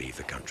visa to leave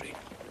the country.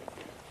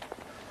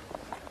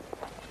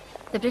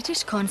 The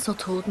British consul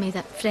told me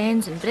that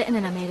friends in Britain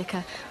and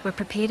America were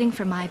preparing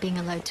for my being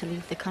allowed to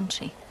leave the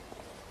country.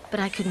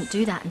 But I couldn't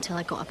do that until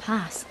I got a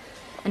pass,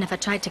 and if I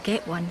tried to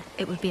get one,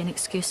 it would be an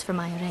excuse for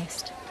my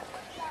arrest.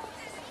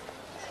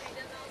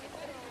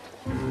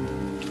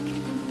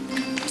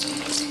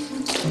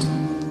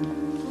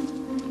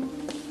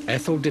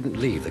 Ethel didn't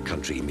leave the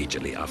country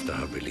immediately after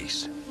her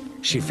release.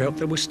 She felt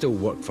there was still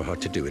work for her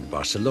to do in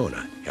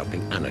Barcelona,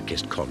 helping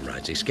anarchist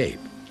comrades escape.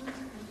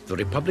 The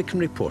Republican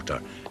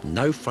reporter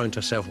now found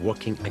herself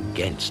working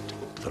against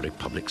the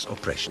Republic's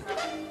oppression.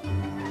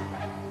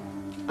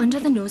 Under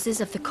the noses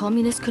of the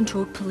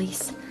communist-controlled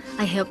police,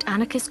 I helped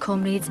anarchist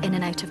comrades in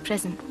and out of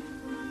prison.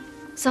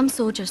 Some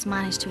soldiers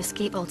managed to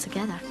escape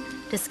altogether,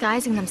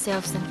 disguising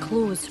themselves in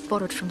clothes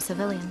borrowed from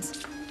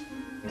civilians.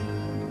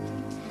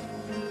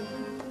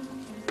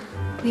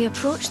 We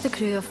approached the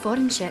crew of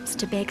foreign ships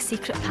to beg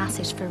secret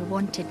passage for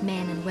wanted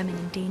men and women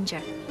in danger.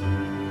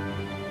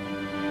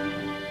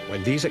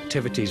 When these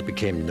activities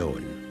became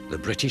known, the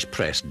British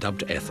press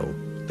dubbed Ethel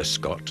the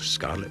Scottish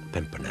Scarlet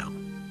Pimpernel.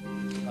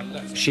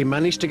 She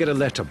managed to get a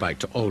letter back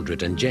to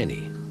Aldred and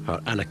Jenny,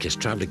 her anarchist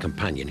travelling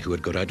companion who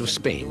had got out of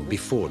Spain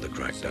before the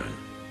crackdown.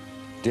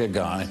 Dear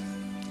Guy,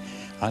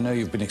 I know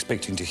you've been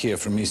expecting to hear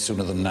from me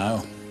sooner than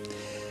now.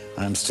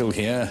 I'm still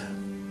here,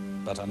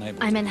 but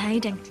unable. I'm in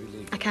hiding.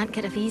 I can't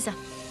get a visa.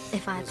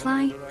 If I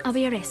apply, I'll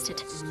be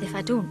arrested. If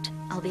I don't,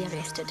 I'll be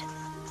arrested.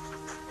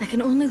 I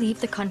can only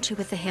leave the country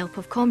with the help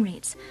of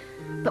comrades,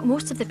 but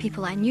most of the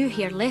people I knew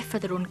here left for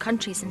their own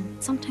countries,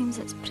 and sometimes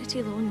it's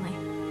pretty lonely.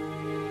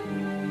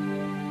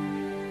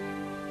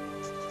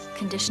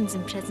 Conditions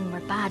in prison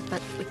were bad,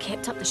 but we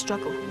kept up the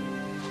struggle.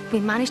 We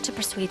managed to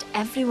persuade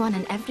everyone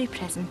in every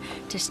prison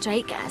to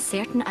strike at a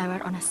certain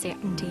hour on a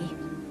certain day.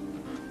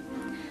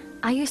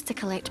 I used to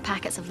collect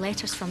packets of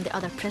letters from the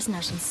other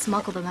prisoners and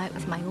smuggle them out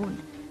with my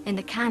own, in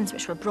the cans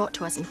which were brought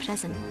to us in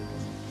prison.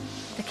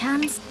 The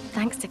cans,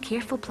 thanks to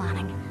careful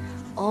planning,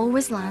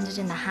 always landed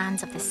in the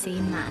hands of the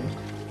same man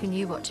who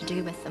knew what to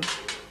do with them.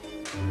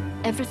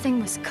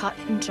 Everything was cut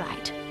and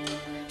dried.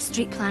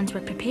 Street plans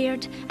were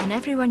prepared, and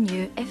everyone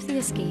knew, if they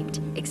escaped,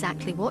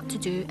 exactly what to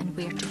do and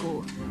where to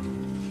go.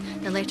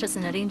 The letters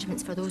and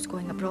arrangements for those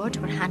going abroad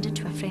were handed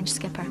to a French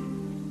skipper.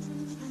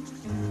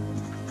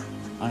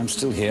 I'm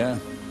still here,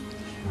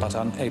 but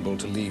unable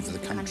to leave the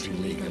country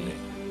legally.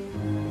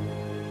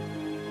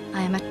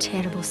 I am a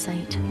terrible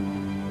sight.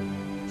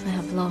 I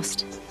have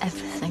lost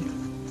everything.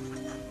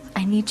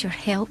 I need your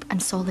help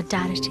and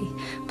solidarity.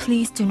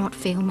 Please do not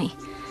fail me.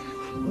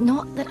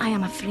 Not that I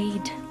am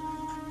afraid,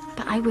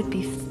 but I would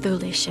be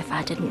foolish if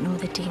I didn't know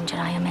the danger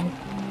I am in.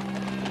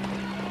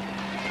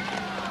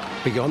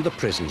 Beyond the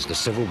prisons, the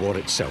Civil War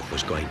itself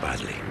was going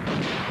badly.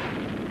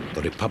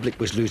 The Republic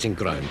was losing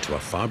ground to a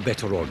far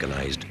better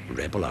organised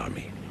rebel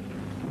army.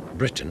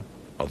 Britain,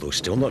 although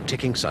still not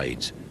taking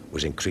sides,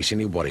 was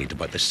increasingly worried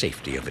about the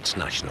safety of its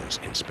nationals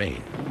in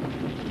Spain.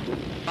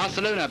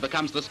 Barcelona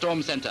becomes the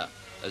storm centre,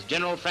 as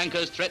General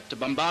Franco's threat to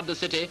bombard the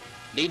city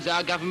leads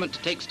our government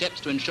to take steps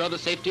to ensure the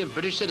safety of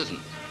British citizens.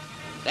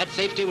 That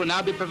safety will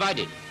now be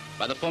provided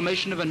by the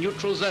formation of a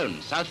neutral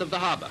zone south of the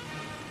harbour.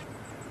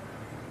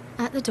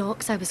 At the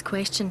docks, I was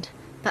questioned,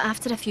 but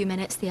after a few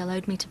minutes, they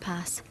allowed me to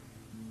pass.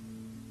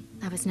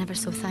 I was never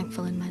so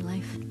thankful in my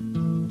life.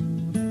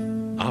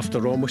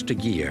 After almost a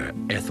year,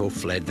 Ethel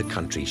fled the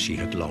country she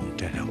had longed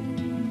to help.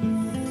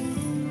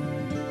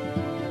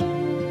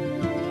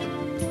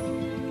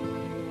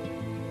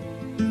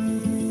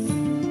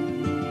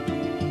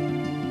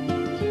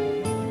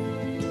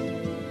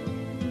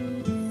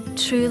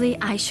 Truly,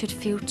 I should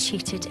feel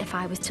cheated if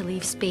I was to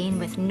leave Spain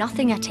with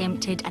nothing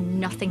attempted and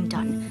nothing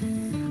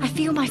done. I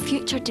feel my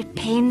future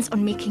depends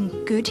on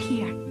making good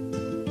here.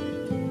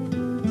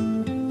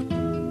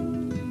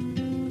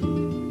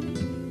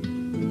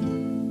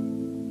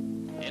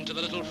 Into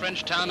the little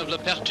French town of Le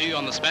Perthus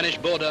on the Spanish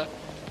border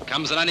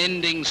comes an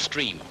unending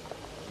stream.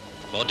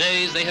 For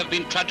days they have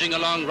been trudging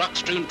along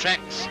rock-strewn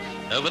tracks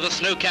over the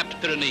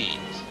snow-capped Pyrenees.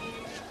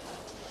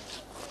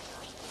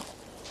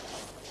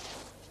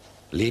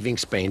 Leaving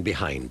Spain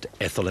behind,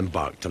 Ethel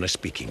embarked on a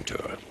speaking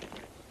tour.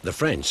 The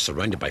French,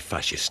 surrounded by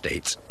fascist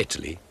states,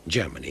 Italy,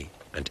 Germany,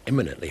 and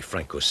imminently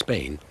Franco's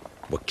Spain,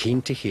 were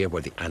keen to hear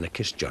what the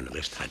anarchist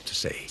journalist had to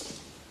say.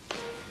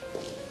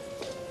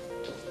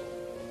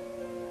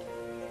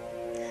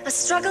 A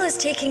struggle is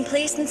taking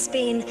place in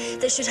Spain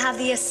that should have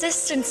the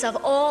assistance of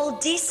all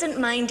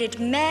decent-minded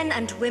men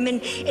and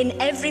women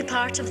in every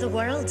part of the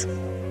world.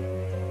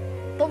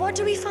 But what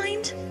do we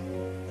find?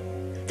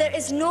 There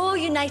is no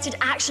united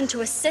action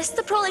to assist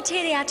the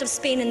proletariat of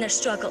Spain in their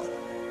struggle.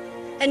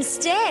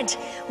 Instead,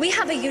 we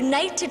have a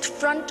united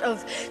front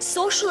of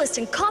socialist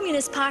and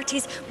communist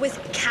parties with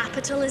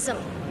capitalism.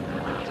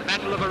 It's a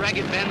battle of a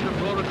ragged band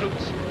of raw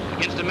recruits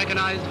against a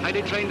mechanized,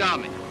 highly trained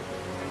army.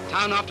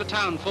 Town after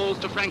town falls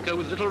to Franco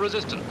with little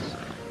resistance.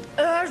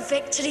 Our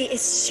victory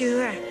is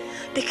sure,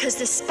 because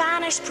the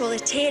Spanish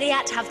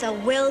proletariat have the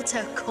will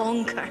to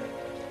conquer.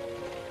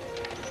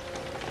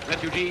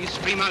 Refugees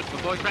stream out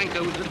before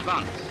Franco is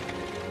advanced.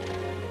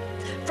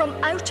 From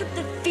out of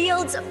the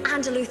fields of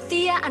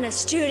Andalusia and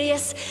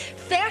Asturias,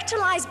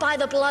 fertilized by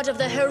the blood of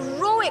the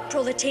heroic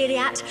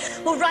proletariat,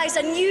 will rise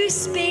a new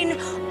Spain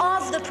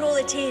of the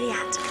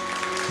proletariat.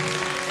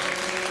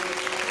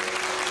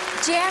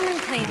 German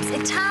planes,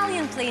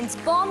 Italian planes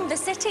bombed the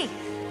city,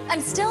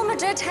 and still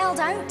Madrid held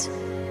out.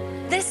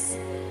 This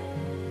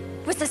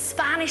was the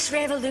Spanish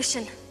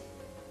Revolution,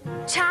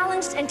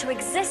 challenged into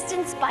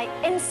existence by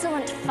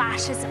insolent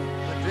fascism.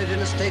 Madrid in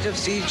a state of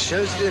siege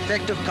shows the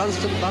effect of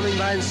constant bombing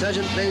by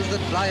insurgent planes that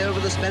fly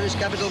over the Spanish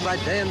capital by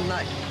day and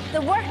night.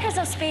 The workers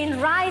of Spain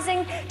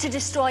rising to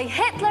destroy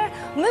Hitler,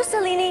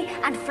 Mussolini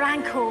and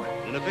Franco.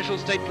 In an official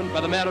statement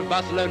by the mayor of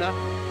Barcelona,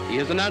 he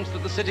has announced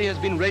that the city has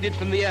been raided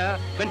from the air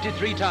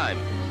 23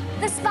 times.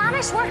 The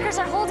Spanish workers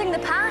are holding the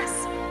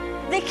pass.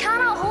 They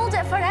cannot hold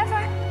it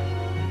forever.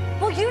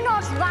 Will you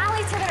not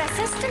rally to their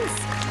assistance?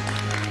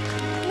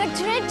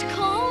 Madrid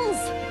calls.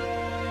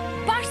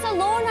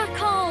 Barcelona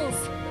calls.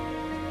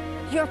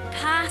 Your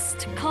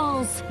past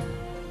calls.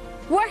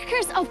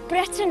 Workers of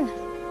Britain,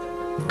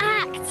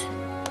 act.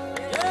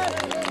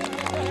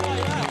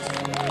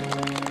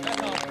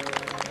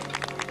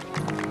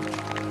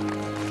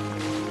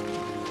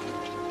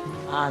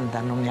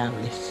 Anda, no me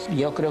hables.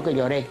 Yo creo que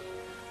lloré.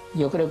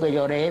 Yo creo que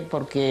lloré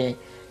porque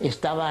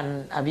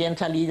habían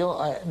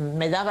salido,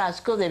 me daba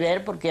asco de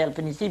ver porque al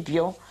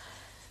principio,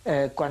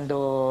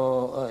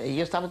 cuando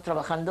yo estaba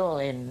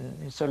trabajando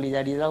en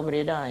Solidaridad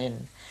Obrera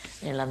en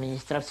la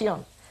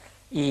administración,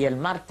 y el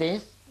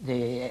martes,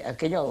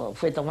 aquello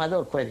fue tomado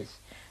el jueves,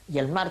 y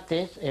el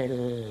martes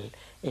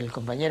el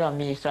compañero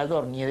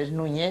administrador Nieves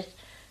Núñez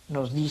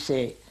nos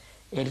dice,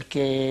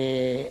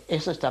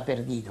 eso está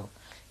perdido,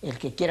 el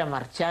que quiera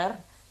marchar,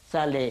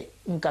 sale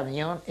un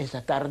camión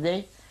esa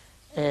tarde,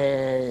 de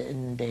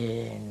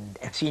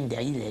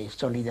ahí, de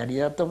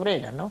Solidaridad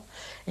Obrera, ¿no?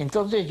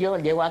 Entonces yo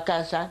llego a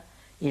casa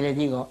y le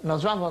digo,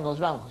 nos vamos, nos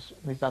vamos.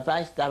 Mi papá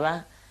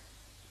estaba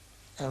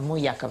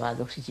muy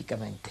acabado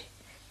físicamente.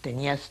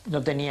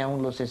 No tenía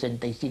aún los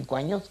 65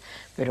 años,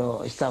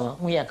 pero estaba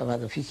muy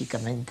acabado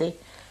físicamente.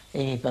 Y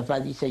mi papá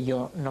dice,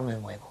 yo no me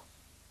muevo.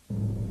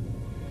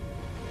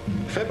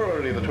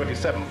 February the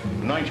 27th,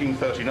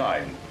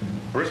 1939.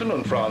 Britain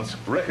and France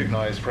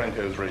recognized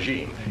Franco's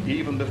regime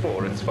even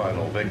before its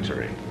final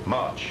victory.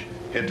 March,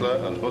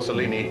 Hitler and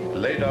Mussolini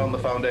lay down the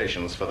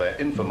foundations for their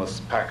infamous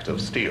Pact of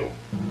Steel.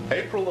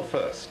 April the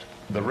 1st,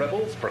 the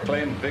rebels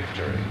proclaimed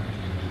victory.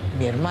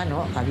 Mi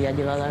hermano había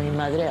llevado a mi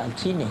madre al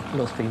cine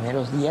los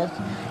primeros días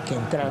que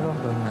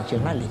entraron los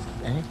nacionales,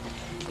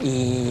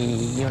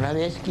 y una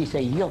vez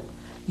quise ir yo.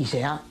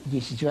 Dice,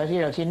 si vas a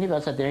ir al cine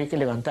vas a tener que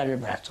levantar el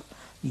brazo.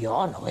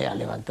 Yo no voy a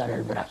levantar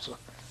el brazo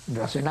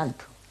en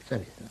alto,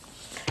 ¿sabes?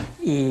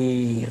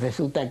 Y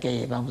resulta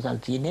que vamos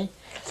al cine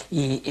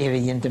y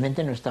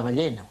evidentemente no estaba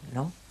lleno,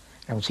 ¿no?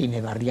 Era un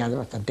cine barriado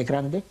bastante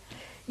grande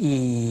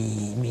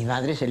y mi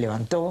madre se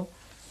levantó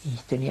y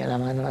tenía la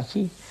mano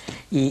así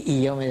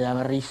y yo me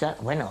daba risa,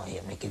 bueno,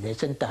 yo me quedé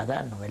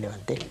sentada, no me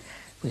levanté.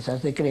 Pues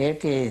has de creer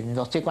que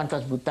no sé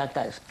cuántas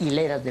butacas,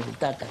 hileras de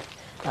butacas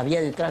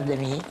había detrás de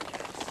mí.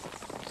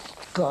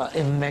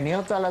 Me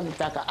dio toda la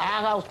butaca,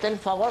 haga usted el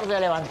favor de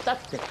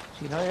levantarse.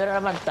 Si no hubiera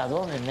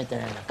levantado, me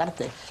meten en la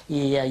cárcel.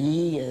 Y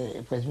allí,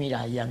 pues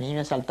mira, y a mí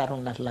me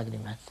saltaron las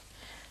lágrimas.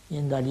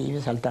 Yendo allí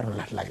me saltaron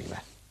las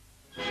lágrimas.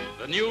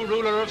 The new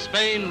ruler of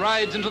Spain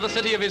rides into the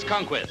city of his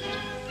conquest.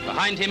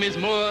 Behind him is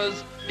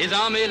Moors, his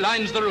army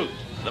lines the route.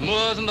 The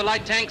Moors and the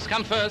light tanks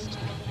come first,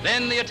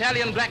 then the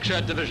Italian Black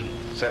Shirt Division.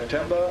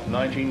 September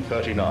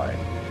 1939.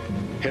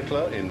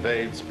 Hitler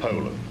invades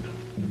Poland.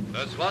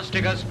 The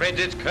swastika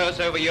spreads its curse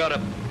over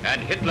Europe, and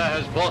Hitler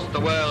has forced the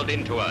world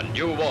into a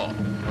new war.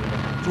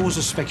 There was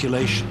a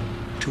speculation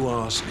to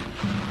ask,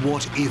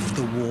 what if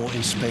the war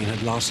in Spain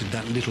had lasted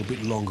that little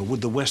bit longer?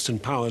 Would the Western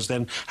powers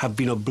then have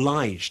been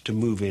obliged to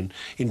move in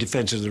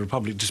defence of the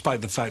Republic, despite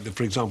the fact that,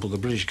 for example, the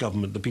British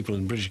government, the people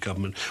in the British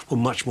government, were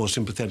much more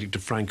sympathetic to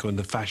Franco and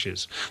the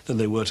fascists than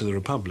they were to the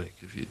Republic?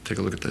 If you take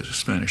a look at the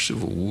Spanish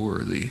Civil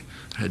War, they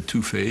had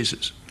two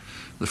phases.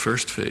 The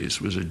first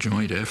phase was a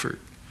joint effort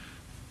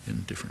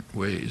in different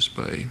ways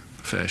by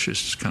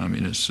fascists,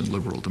 communists, and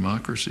liberal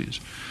democracies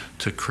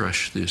to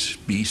crush this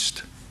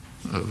beast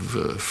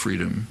of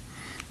freedom,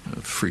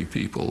 free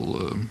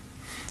people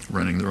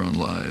running their own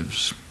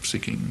lives,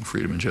 seeking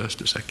freedom and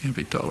justice. That can't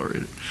be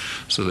tolerated.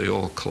 So they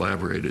all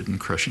collaborated in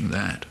crushing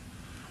that.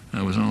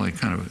 And it was only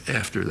kind of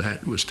after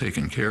that was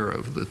taken care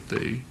of that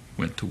they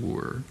went to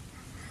war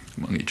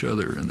among each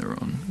other in their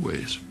own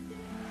ways.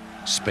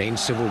 Spain's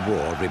civil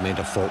war remained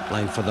a fault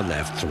line for the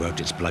left throughout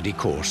its bloody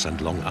course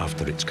and long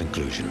after its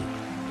conclusion.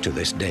 To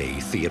this day,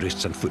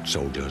 theorists and foot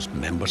soldiers,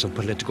 members of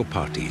political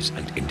parties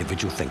and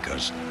individual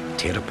thinkers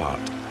tear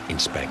apart,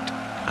 inspect,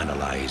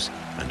 analyse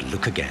and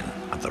look again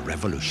at the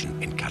revolution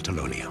in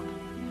Catalonia.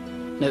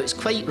 Now, it's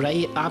quite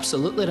right,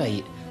 absolutely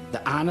right,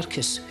 the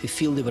anarchists who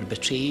feel they were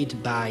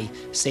betrayed by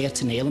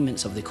certain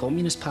elements of the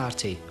Communist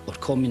Party or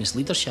communist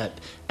leadership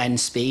in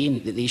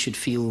Spain, that they should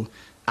feel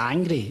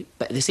angry.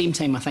 But at the same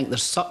time, I think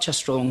there's such a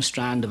strong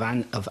strand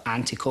of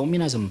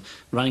anti-communism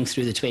running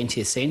through the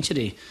 20th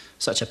century,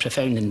 such a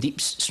profound and deep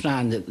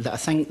strand, that I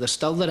think there's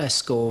still the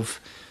risk of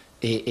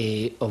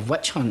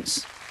witch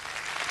hunts.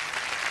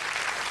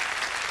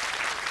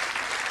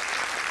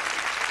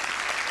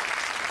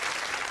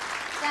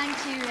 Thank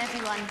you,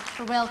 everyone,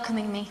 for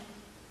welcoming me.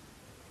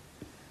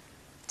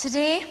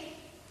 Today,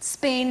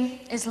 Spain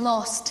is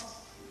lost.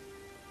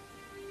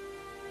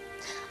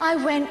 I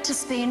went to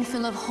Spain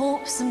full of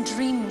hopes and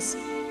dreams.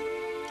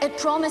 It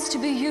promised to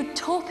be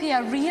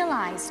utopia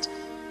realised.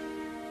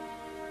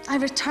 I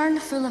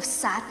returned full of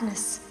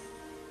sadness,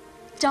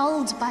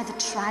 dulled by the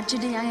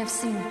tragedy I have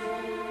seen.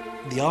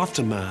 The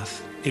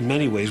aftermath, in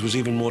many ways, was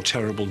even more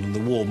terrible than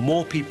the war.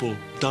 More people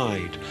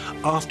died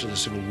after the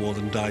Civil War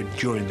than died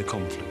during the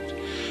conflict,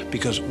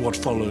 because what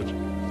followed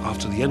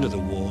after the end of the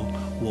war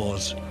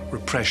was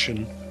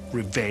repression,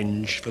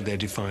 revenge for their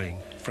defying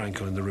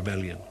Franco and the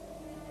rebellion.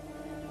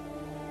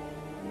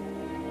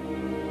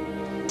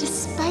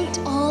 Despite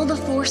all the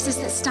forces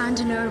that stand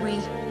in our way,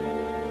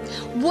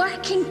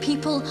 working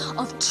people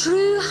of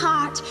true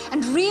heart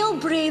and real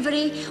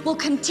bravery will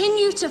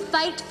continue to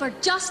fight for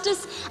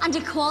justice and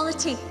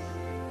equality.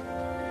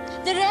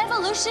 The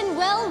revolution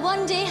will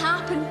one day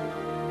happen.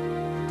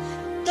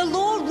 The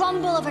low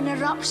rumble of an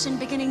eruption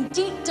beginning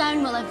deep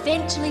down will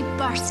eventually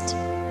burst.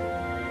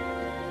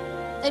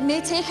 It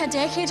may take a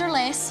decade or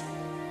less.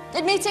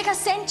 It may take a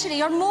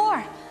century or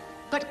more,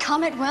 but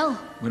come it will.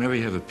 Whenever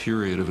you have a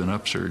period of an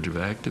upsurge of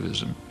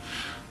activism,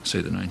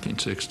 say the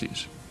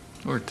 1960s,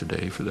 or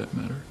today for that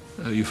matter,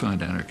 you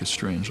find anarchist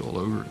strains all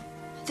over it.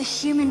 The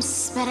human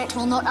spirit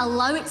will not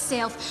allow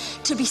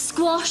itself to be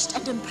squashed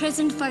and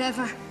imprisoned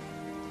forever.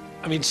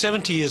 I mean,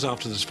 70 years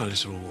after the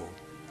Spanish Civil War,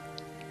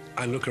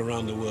 I look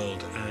around the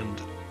world and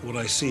what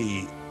I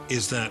see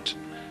is that,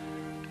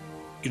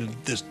 you know,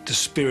 the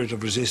spirit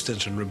of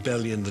resistance and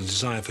rebellion, the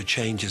desire for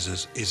change is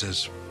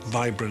as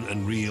vibrant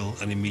and real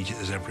and immediate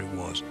as ever it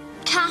was.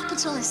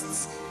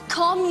 Capitalists,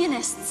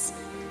 communists,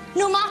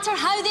 no matter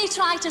how they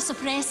try to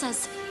suppress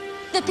us,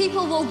 the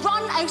people will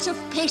run out of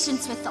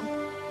patience with them.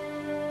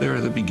 There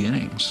are the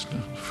beginnings,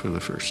 for the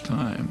first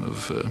time,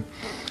 of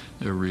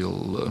a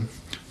real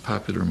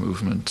popular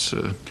movement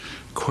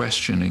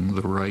questioning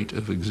the right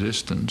of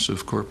existence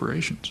of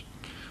corporations.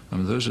 I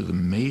mean, those are the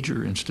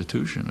major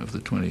institution of the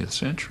 20th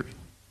century.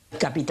 El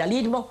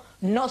capitalismo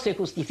no se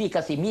justifica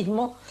a sí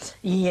mismo,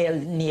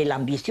 ni la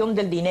ambición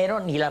del dinero,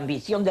 ni la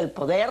ambición del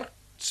poder.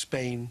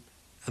 Spain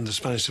and the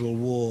Spanish Civil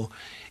War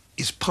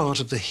is part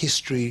of the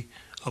history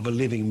of a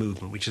living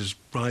movement, which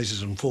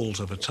rises and falls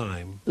over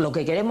time. Lo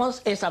que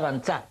queremos es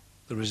avanzar.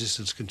 The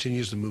resistance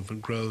continues, the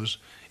movement grows.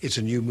 It's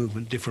a new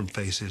movement, different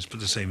faces, but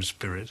the same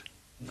spirit.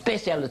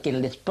 Pese a lo que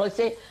les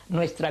pese,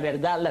 nuestra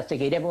verdad la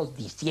seguiremos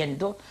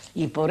diciendo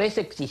y por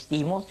eso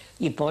existimos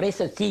y por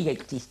eso sigue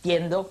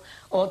existiendo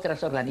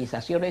otras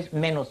organizaciones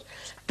menos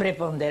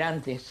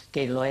preponderantes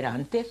que lo era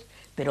antes,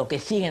 pero que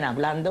siguen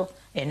hablando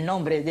en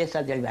nombre de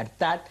esa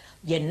libertad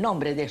y en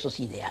nombre de esos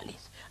ideales.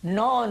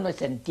 No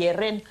nos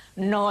entierren,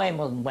 no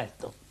hemos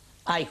muerto.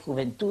 Hay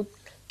juventud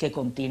que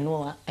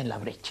continúa en la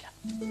brecha.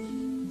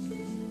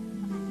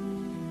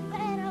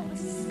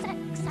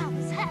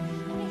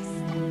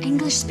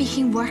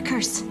 English-speaking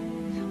workers,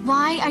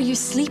 why are you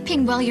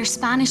sleeping while your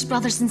Spanish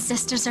brothers and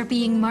sisters are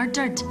being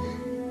murdered?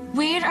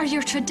 Where are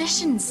your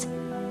traditions?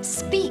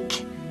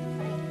 Speak,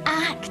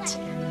 act,